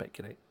 Let's not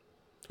speculate.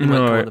 He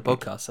might come on the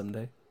podcast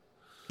someday.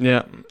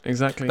 Yeah,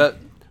 exactly. But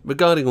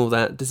regarding all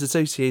that,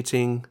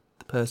 disassociating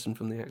the person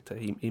from the actor,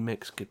 he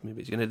makes good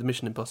movies. The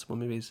Mission Impossible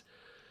movies,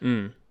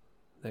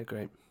 they're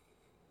great.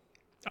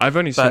 I've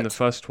only seen the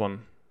first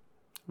one.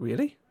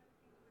 Really?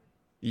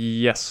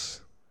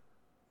 Yes.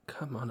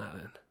 Come on,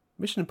 Alan.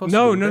 Mission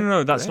Impossible.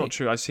 No. That's not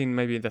true. I've seen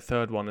maybe the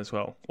third one as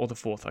well, or the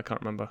fourth. I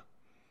can't remember.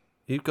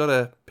 You've got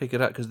to pick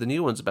it up because the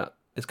new one's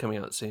is coming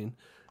out soon.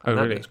 And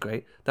that really? Looks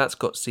great. That's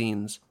got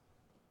scenes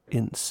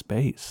in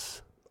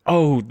space.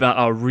 Oh, that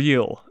are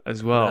real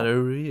as well. That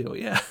are real,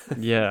 yeah.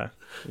 Yeah.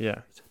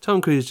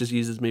 Tom Cruise just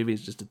uses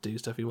movies just to do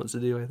stuff he wants to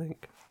do, I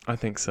think. I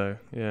think so.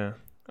 Yeah.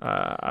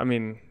 I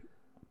mean,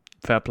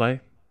 fair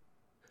play.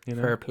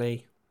 Fair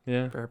play.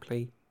 Yeah. Fair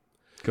play.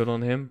 Good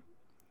on him.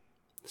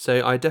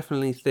 So I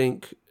definitely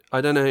think, I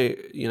don't know,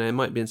 it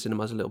might be in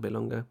cinemas a little bit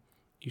longer.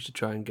 You should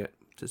try and get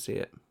to see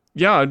it.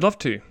 Yeah, I'd love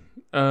to.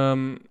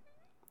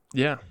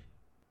 Yeah.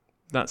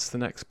 That's the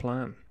next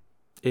plan.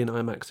 In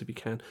IMAX if you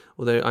can.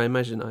 Although I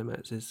imagine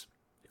IMAX is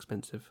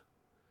expensive.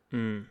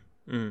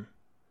 Yeah,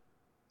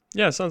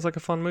 it sounds like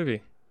a fun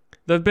movie.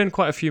 There have been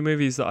quite a few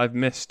movies that I've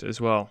missed as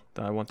well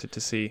that I wanted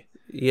to see.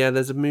 Yeah,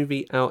 there's a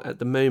movie out at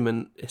the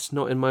moment. It's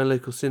not in my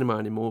local cinema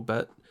anymore,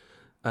 but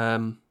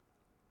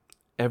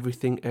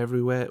Everything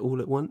Everywhere All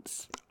at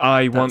Once.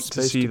 I want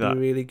to see that. That's supposed to be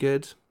really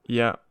good.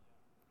 Yeah.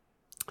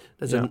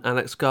 There's an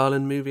Alex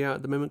Garland movie out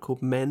at the moment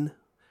called Men,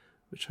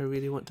 which I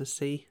really want to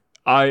see.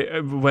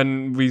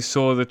 When we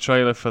saw the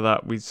trailer for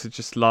that, we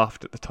just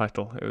laughed at the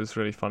title. It was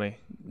really funny.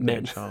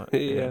 Men. Charlotte.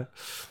 Yeah.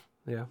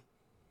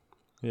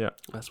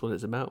 That's what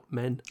it's about.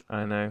 Men.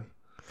 I know.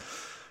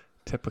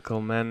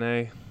 Typical men,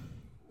 eh?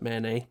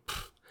 Men, eh?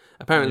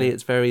 Apparently,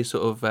 it's very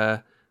sort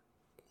of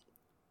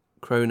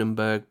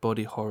Cronenberg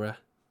body horror.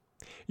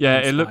 Yeah,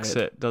 inspired. It looks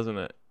it, doesn't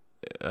it?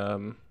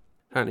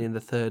 Apparently, in the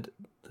third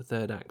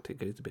act, it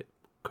goes a bit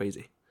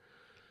crazy.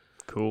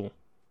 Cool.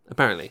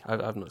 Apparently,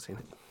 I've not seen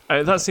it.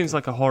 That seems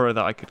like a horror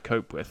that I could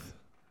cope with.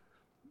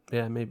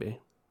 Yeah, maybe.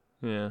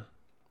 Yeah.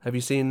 Have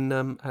you seen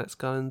Alex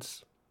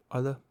Garland's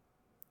other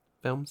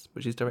films,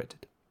 which he's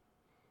directed?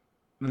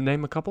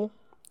 Name a couple?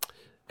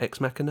 Ex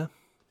Machina.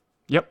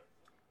 Yep.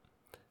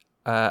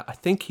 I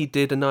think he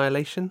did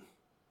Annihilation.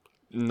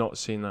 Not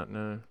seen that,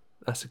 no.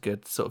 That's a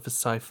good sort of a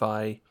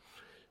sci-fi,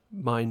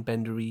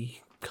 mind-bendery,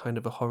 kind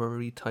of a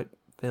horror-y type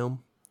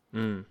film.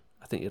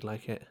 I think you'd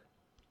like it.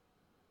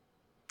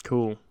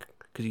 Cool.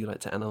 Because you like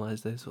to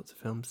analyse those sorts of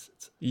films.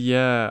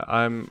 Yeah,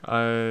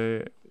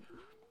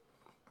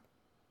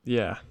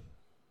 Yeah.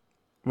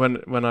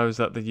 when I was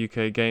at the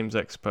UK Games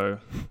Expo,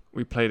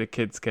 we played a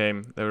kids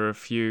game. There were a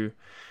few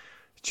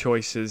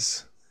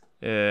choices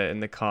in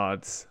the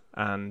cards,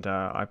 and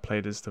I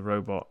played as the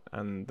robot,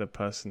 and the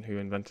person who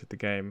invented the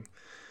game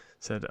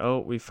said, "Oh,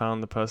 we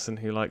found the person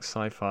who likes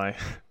sci-fi."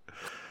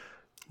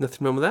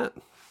 Nothing wrong with that.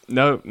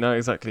 No,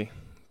 exactly.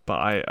 But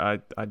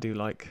I do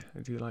like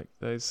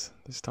those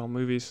style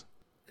movies.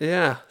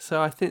 Yeah,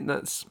 so I think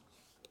that's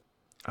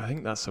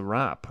a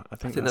wrap. I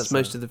think that's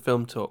most of the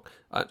film talk.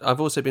 I've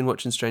also been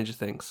watching Stranger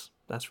Things.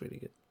 That's really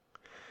good.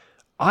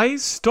 I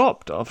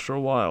stopped after a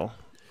while.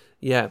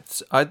 Yeah,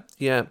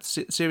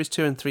 series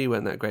 2 and 3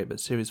 weren't that great, but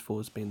series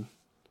 4's been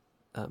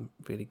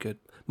really good.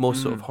 More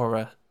sort of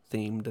horror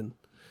themed, and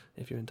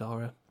if you're into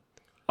horror.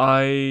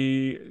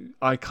 I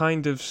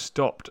kind of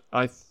stopped.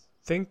 I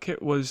think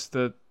it was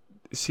the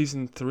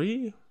season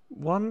 3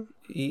 one.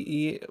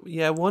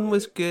 Yeah, one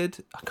was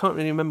good. I can't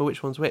really remember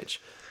which one's which.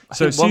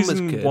 So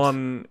season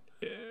 1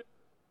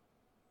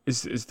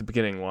 is the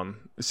beginning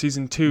one.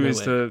 Season 2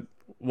 is the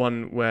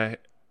one where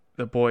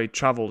the boy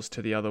travels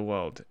to the other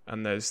world,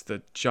 and there's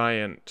the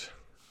giant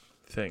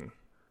thing.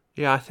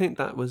 Yeah, I think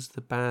that was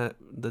the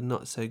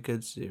not so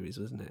good series,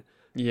 wasn't it?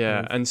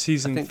 Yeah, and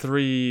season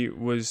 3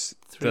 was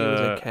was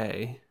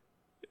okay.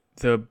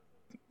 The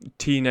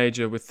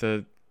teenager with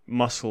the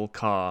muscle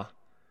car.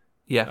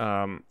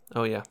 Yeah.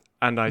 Oh yeah.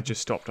 And I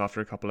just stopped after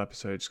a couple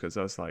episodes because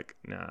I was like,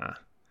 nah,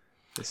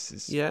 this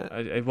is... Yeah.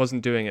 It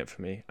wasn't doing it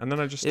for me. And then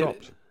I just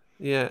stopped.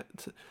 Yeah.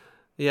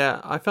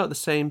 I felt the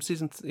same.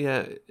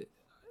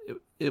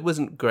 It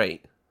wasn't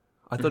great.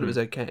 I thought it was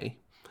okay.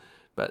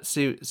 But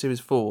series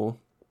 4,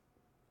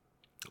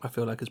 I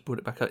feel like has brought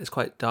it back up. It's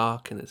quite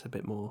dark and it's a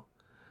bit more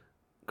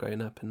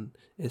grown up, and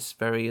it's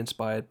very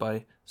inspired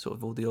by sort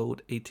of all the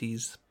old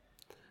 80s.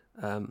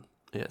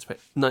 It's like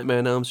Nightmare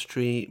on Elm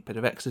Street, bit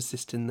of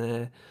Exorcist in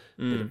there,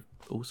 bit of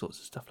all sorts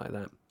of stuff like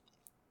that.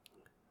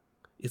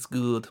 It's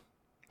good.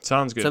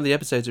 Sounds good. Some of the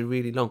episodes are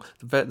really long.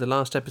 The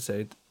last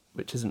episode,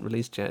 which isn't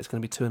released yet, it's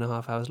going to be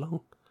 2.5 hours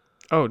long.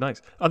 Oh,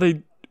 nice. Are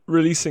they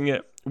releasing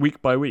it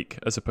week by week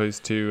as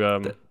opposed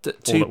to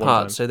 2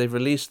 parts? So they've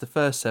released the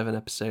first 7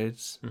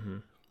 episodes,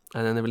 and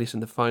then they're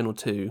releasing the final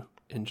 2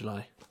 in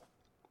July.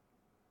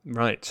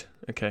 Right.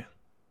 Okay.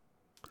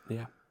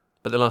 Yeah.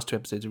 But the last 2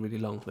 episodes are really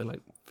long. They're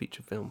like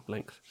feature film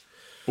length.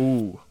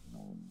 Ooh.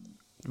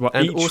 Well,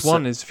 and each also,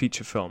 one is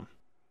feature film.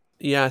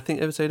 Yeah, I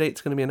think episode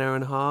 8's going to be an hour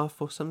and a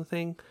half or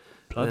something.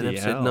 Bloody and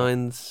then episode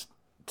 9's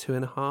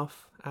 2.5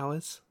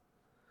 hours.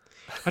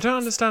 I don't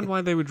understand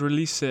why they would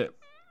release it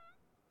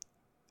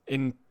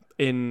in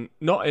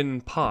not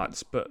in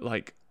parts, but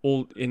like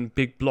all in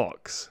big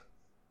blocks.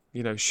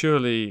 You know,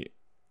 surely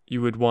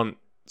you would want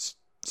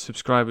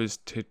subscribers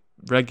to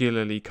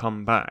regularly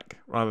come back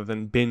rather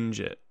than binge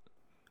it.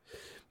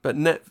 But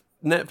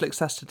Netflix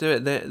has to do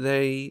it.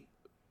 They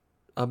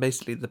are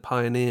basically the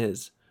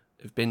pioneers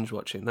of binge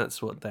watching.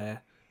 That's what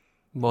their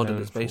model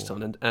is based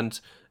on.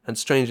 And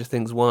Stranger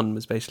Things 1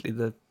 was basically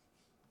the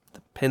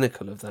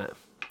pinnacle of that.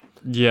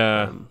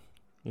 Yeah.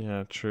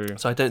 Yeah, true.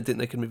 So I don't think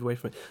they can move away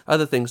from it.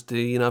 Other things do.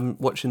 You know, I'm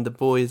watching The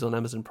Boys on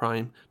Amazon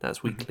Prime.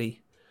 That's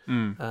weekly.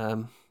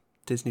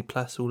 Disney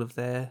Plus, all of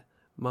their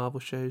Marvel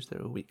shows,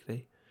 they're all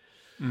weekly.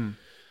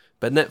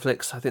 But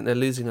Netflix, I think they're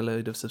losing a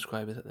load of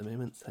subscribers at the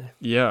moment. So.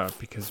 Yeah,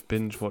 because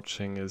binge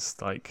watching is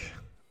like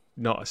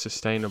not a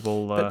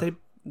sustainable... But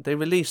they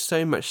release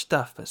so much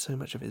stuff, but so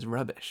much of it is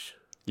rubbish.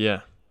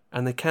 Yeah.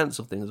 And they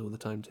cancel things all the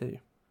time too.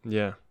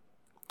 Yeah.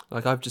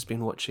 Like I've just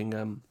been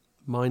watching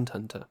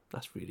Mindhunter.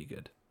 That's really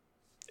good.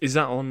 Is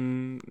that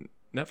on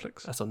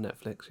Netflix? That's on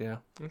Netflix, yeah.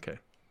 Okay.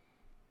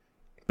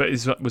 But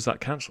was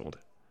that cancelled?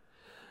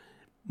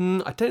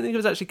 I don't think it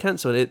was actually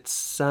cancelled.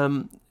 It's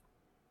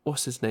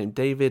what's his name?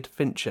 David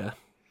Fincher.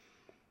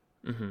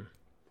 Mm-hmm.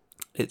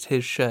 It's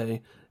his show,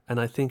 and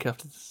I think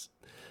after this,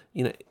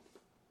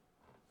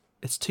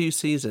 it's 2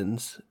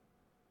 seasons.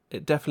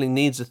 It definitely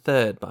needs a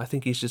third, but I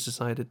think he's just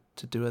decided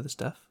to do other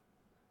stuff.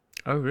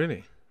 Oh,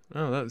 really?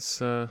 Oh, that's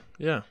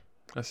yeah.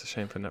 That's a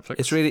shame for Netflix.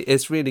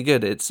 It's really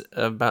good. It's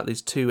about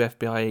these 2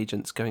 FBI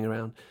agents going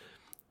around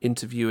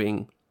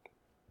interviewing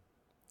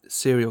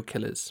serial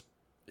killers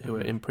who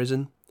are in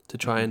prison to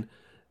try and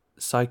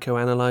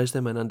psychoanalyze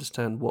them and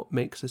understand what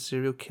makes a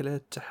serial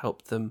killer to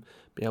help them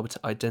be able to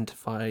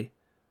identify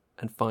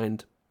and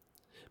find.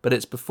 But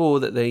it's before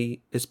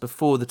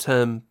the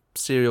term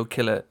serial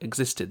killer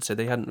existed, so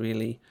they hadn't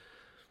really,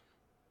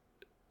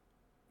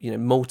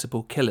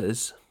 multiple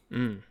killers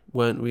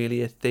weren't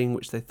really a thing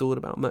which they thought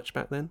about much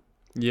back then.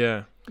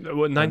 Yeah.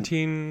 What,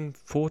 1940s,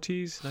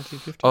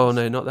 1950s? Oh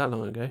no, not that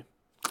long ago.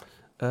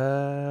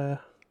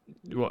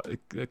 What,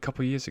 a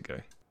couple of years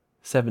ago?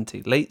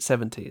 Late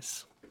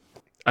 70s.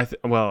 I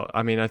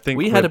think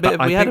we had a bit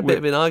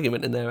of an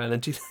argument in there,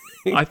 Alan. Do you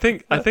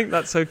think? I think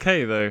that's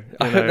okay though.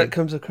 I hope that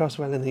comes across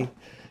well in the.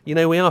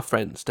 We are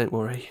friends. Don't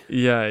worry.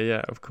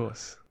 Yeah, of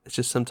course. It's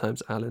just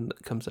sometimes Alan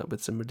comes up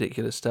with some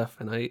ridiculous stuff,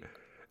 and I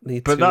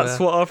need to. But that's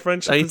what our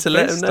friendship is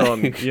based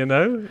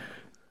on.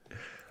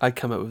 I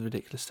come up with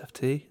ridiculous stuff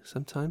too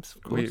sometimes.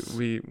 Of course.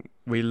 We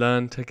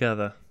learn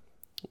together.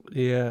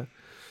 Yeah.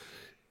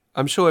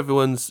 I'm sure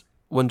everyone's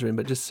wondering,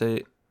 but just so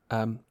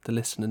the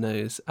listener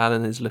knows,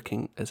 Alan is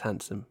looking as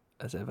handsome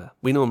as ever.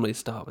 We normally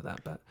start with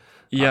that, but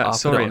I'll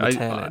sorry, put it on the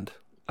tail end.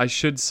 I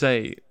should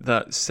say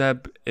that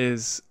Seb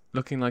is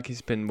looking like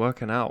he's been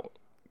working out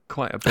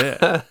quite a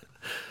bit.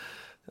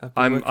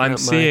 I'm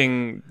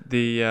seeing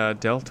the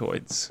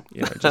deltoids,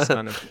 just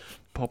kind of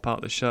pop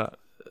out the shirt.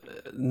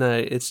 No,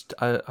 it's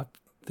the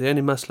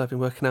only muscle I've been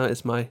working out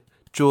is my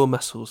jaw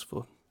muscles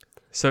for.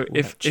 So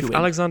if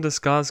Alexander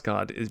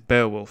Skarsgård is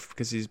Beowulf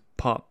because he's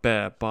part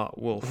bear, part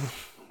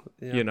wolf,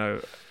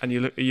 and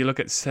you look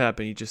at Seb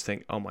and you just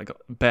think, oh my god,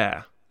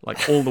 bear,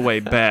 like all the way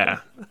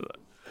bear.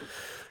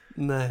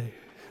 No.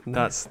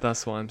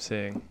 That's what I'm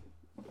seeing,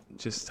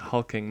 just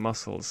hulking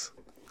muscles.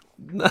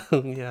 No,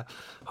 yeah,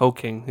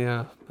 hulking,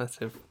 yeah,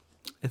 massive.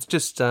 It's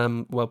just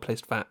well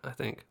placed fat, I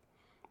think.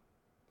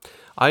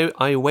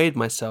 I weighed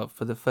myself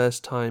for the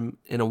first time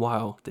in a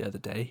while the other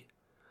day.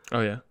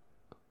 Oh yeah.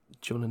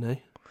 Do you want to know?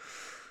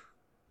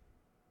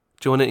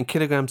 Do you want it in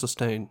kilograms or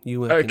stone?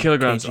 You work in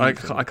kilograms.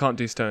 kgs, I can't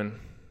do stone.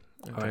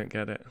 I don't right.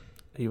 get it.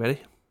 Are you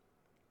ready?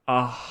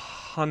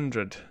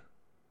 100.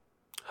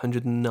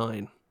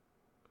 109.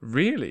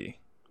 Really?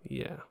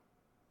 Yeah.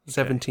 Okay.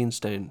 17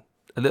 stone.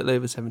 A little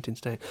over 17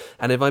 stone.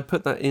 And if I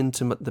put that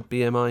into the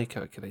BMI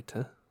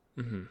calculator,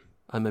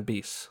 I'm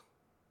obese.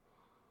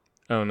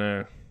 Oh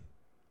no.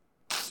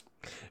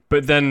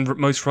 But then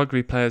most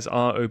rugby players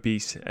are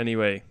obese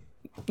anyway,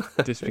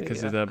 just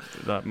because of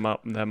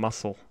their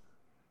muscle.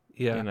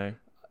 Yeah.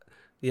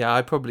 Yeah,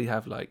 I probably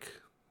have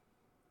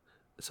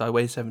so I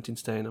weigh 17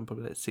 stone, I'm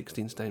probably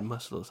 16 stone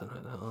muscle or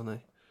something like that, aren't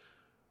I?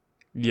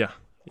 Yeah,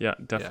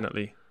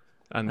 definitely.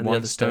 Yeah. And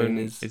 1 stone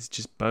is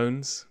just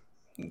bones,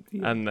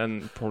 and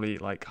then probably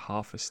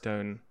half a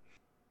stone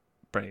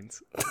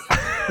brains.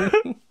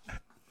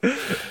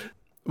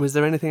 Was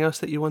there anything else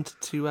that you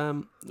wanted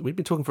to? We've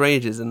been talking for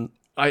ages, and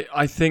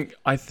I think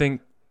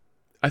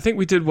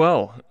we did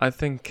well. I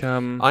think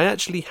I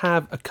actually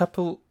have a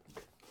couple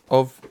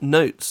of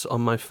notes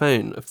on my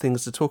phone of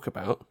things to talk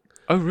about.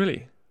 Oh,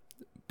 really?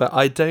 But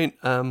I don't.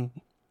 You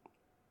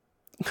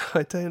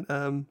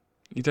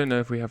don't know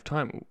if we have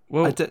time.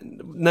 Well, I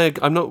don't. No,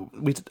 I'm not.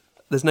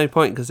 There's no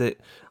point because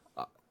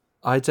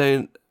I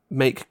don't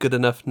make good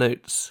enough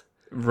notes.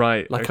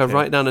 Right. I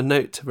write down a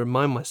note to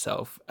remind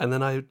myself, and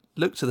then I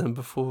look to them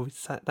before we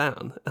sat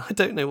down. I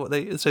don't know what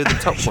they. So the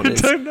top one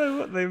is. I don't know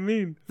what they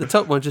mean. The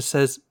top one just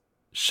says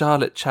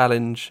Charlotte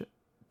Challenge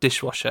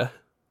dishwasher.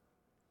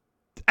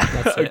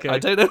 That's Okay. it. I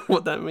don't know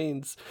what that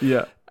means.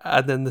 Yeah.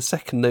 And then the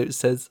second note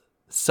says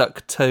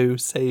suck toe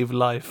save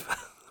life.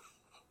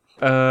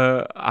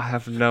 I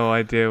have no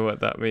idea what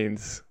that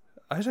means.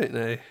 I don't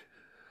know.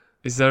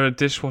 Is there a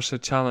dishwasher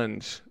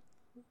challenge?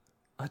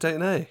 I don't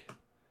know. I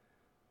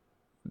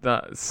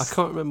That's.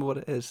 can't remember what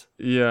it is.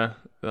 Yeah.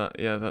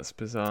 That's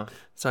bizarre.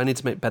 So I need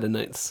to make better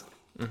notes.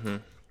 Mm-hmm.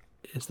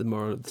 Is the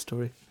moral of the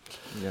story.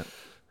 Yeah.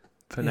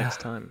 For next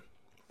time.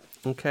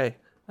 Okay.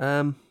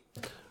 Right,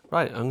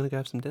 I'm gonna go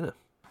have some dinner.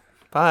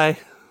 Bye.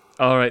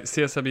 All right.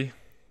 See you, Sebby.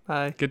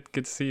 Bye. Good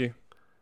to see you.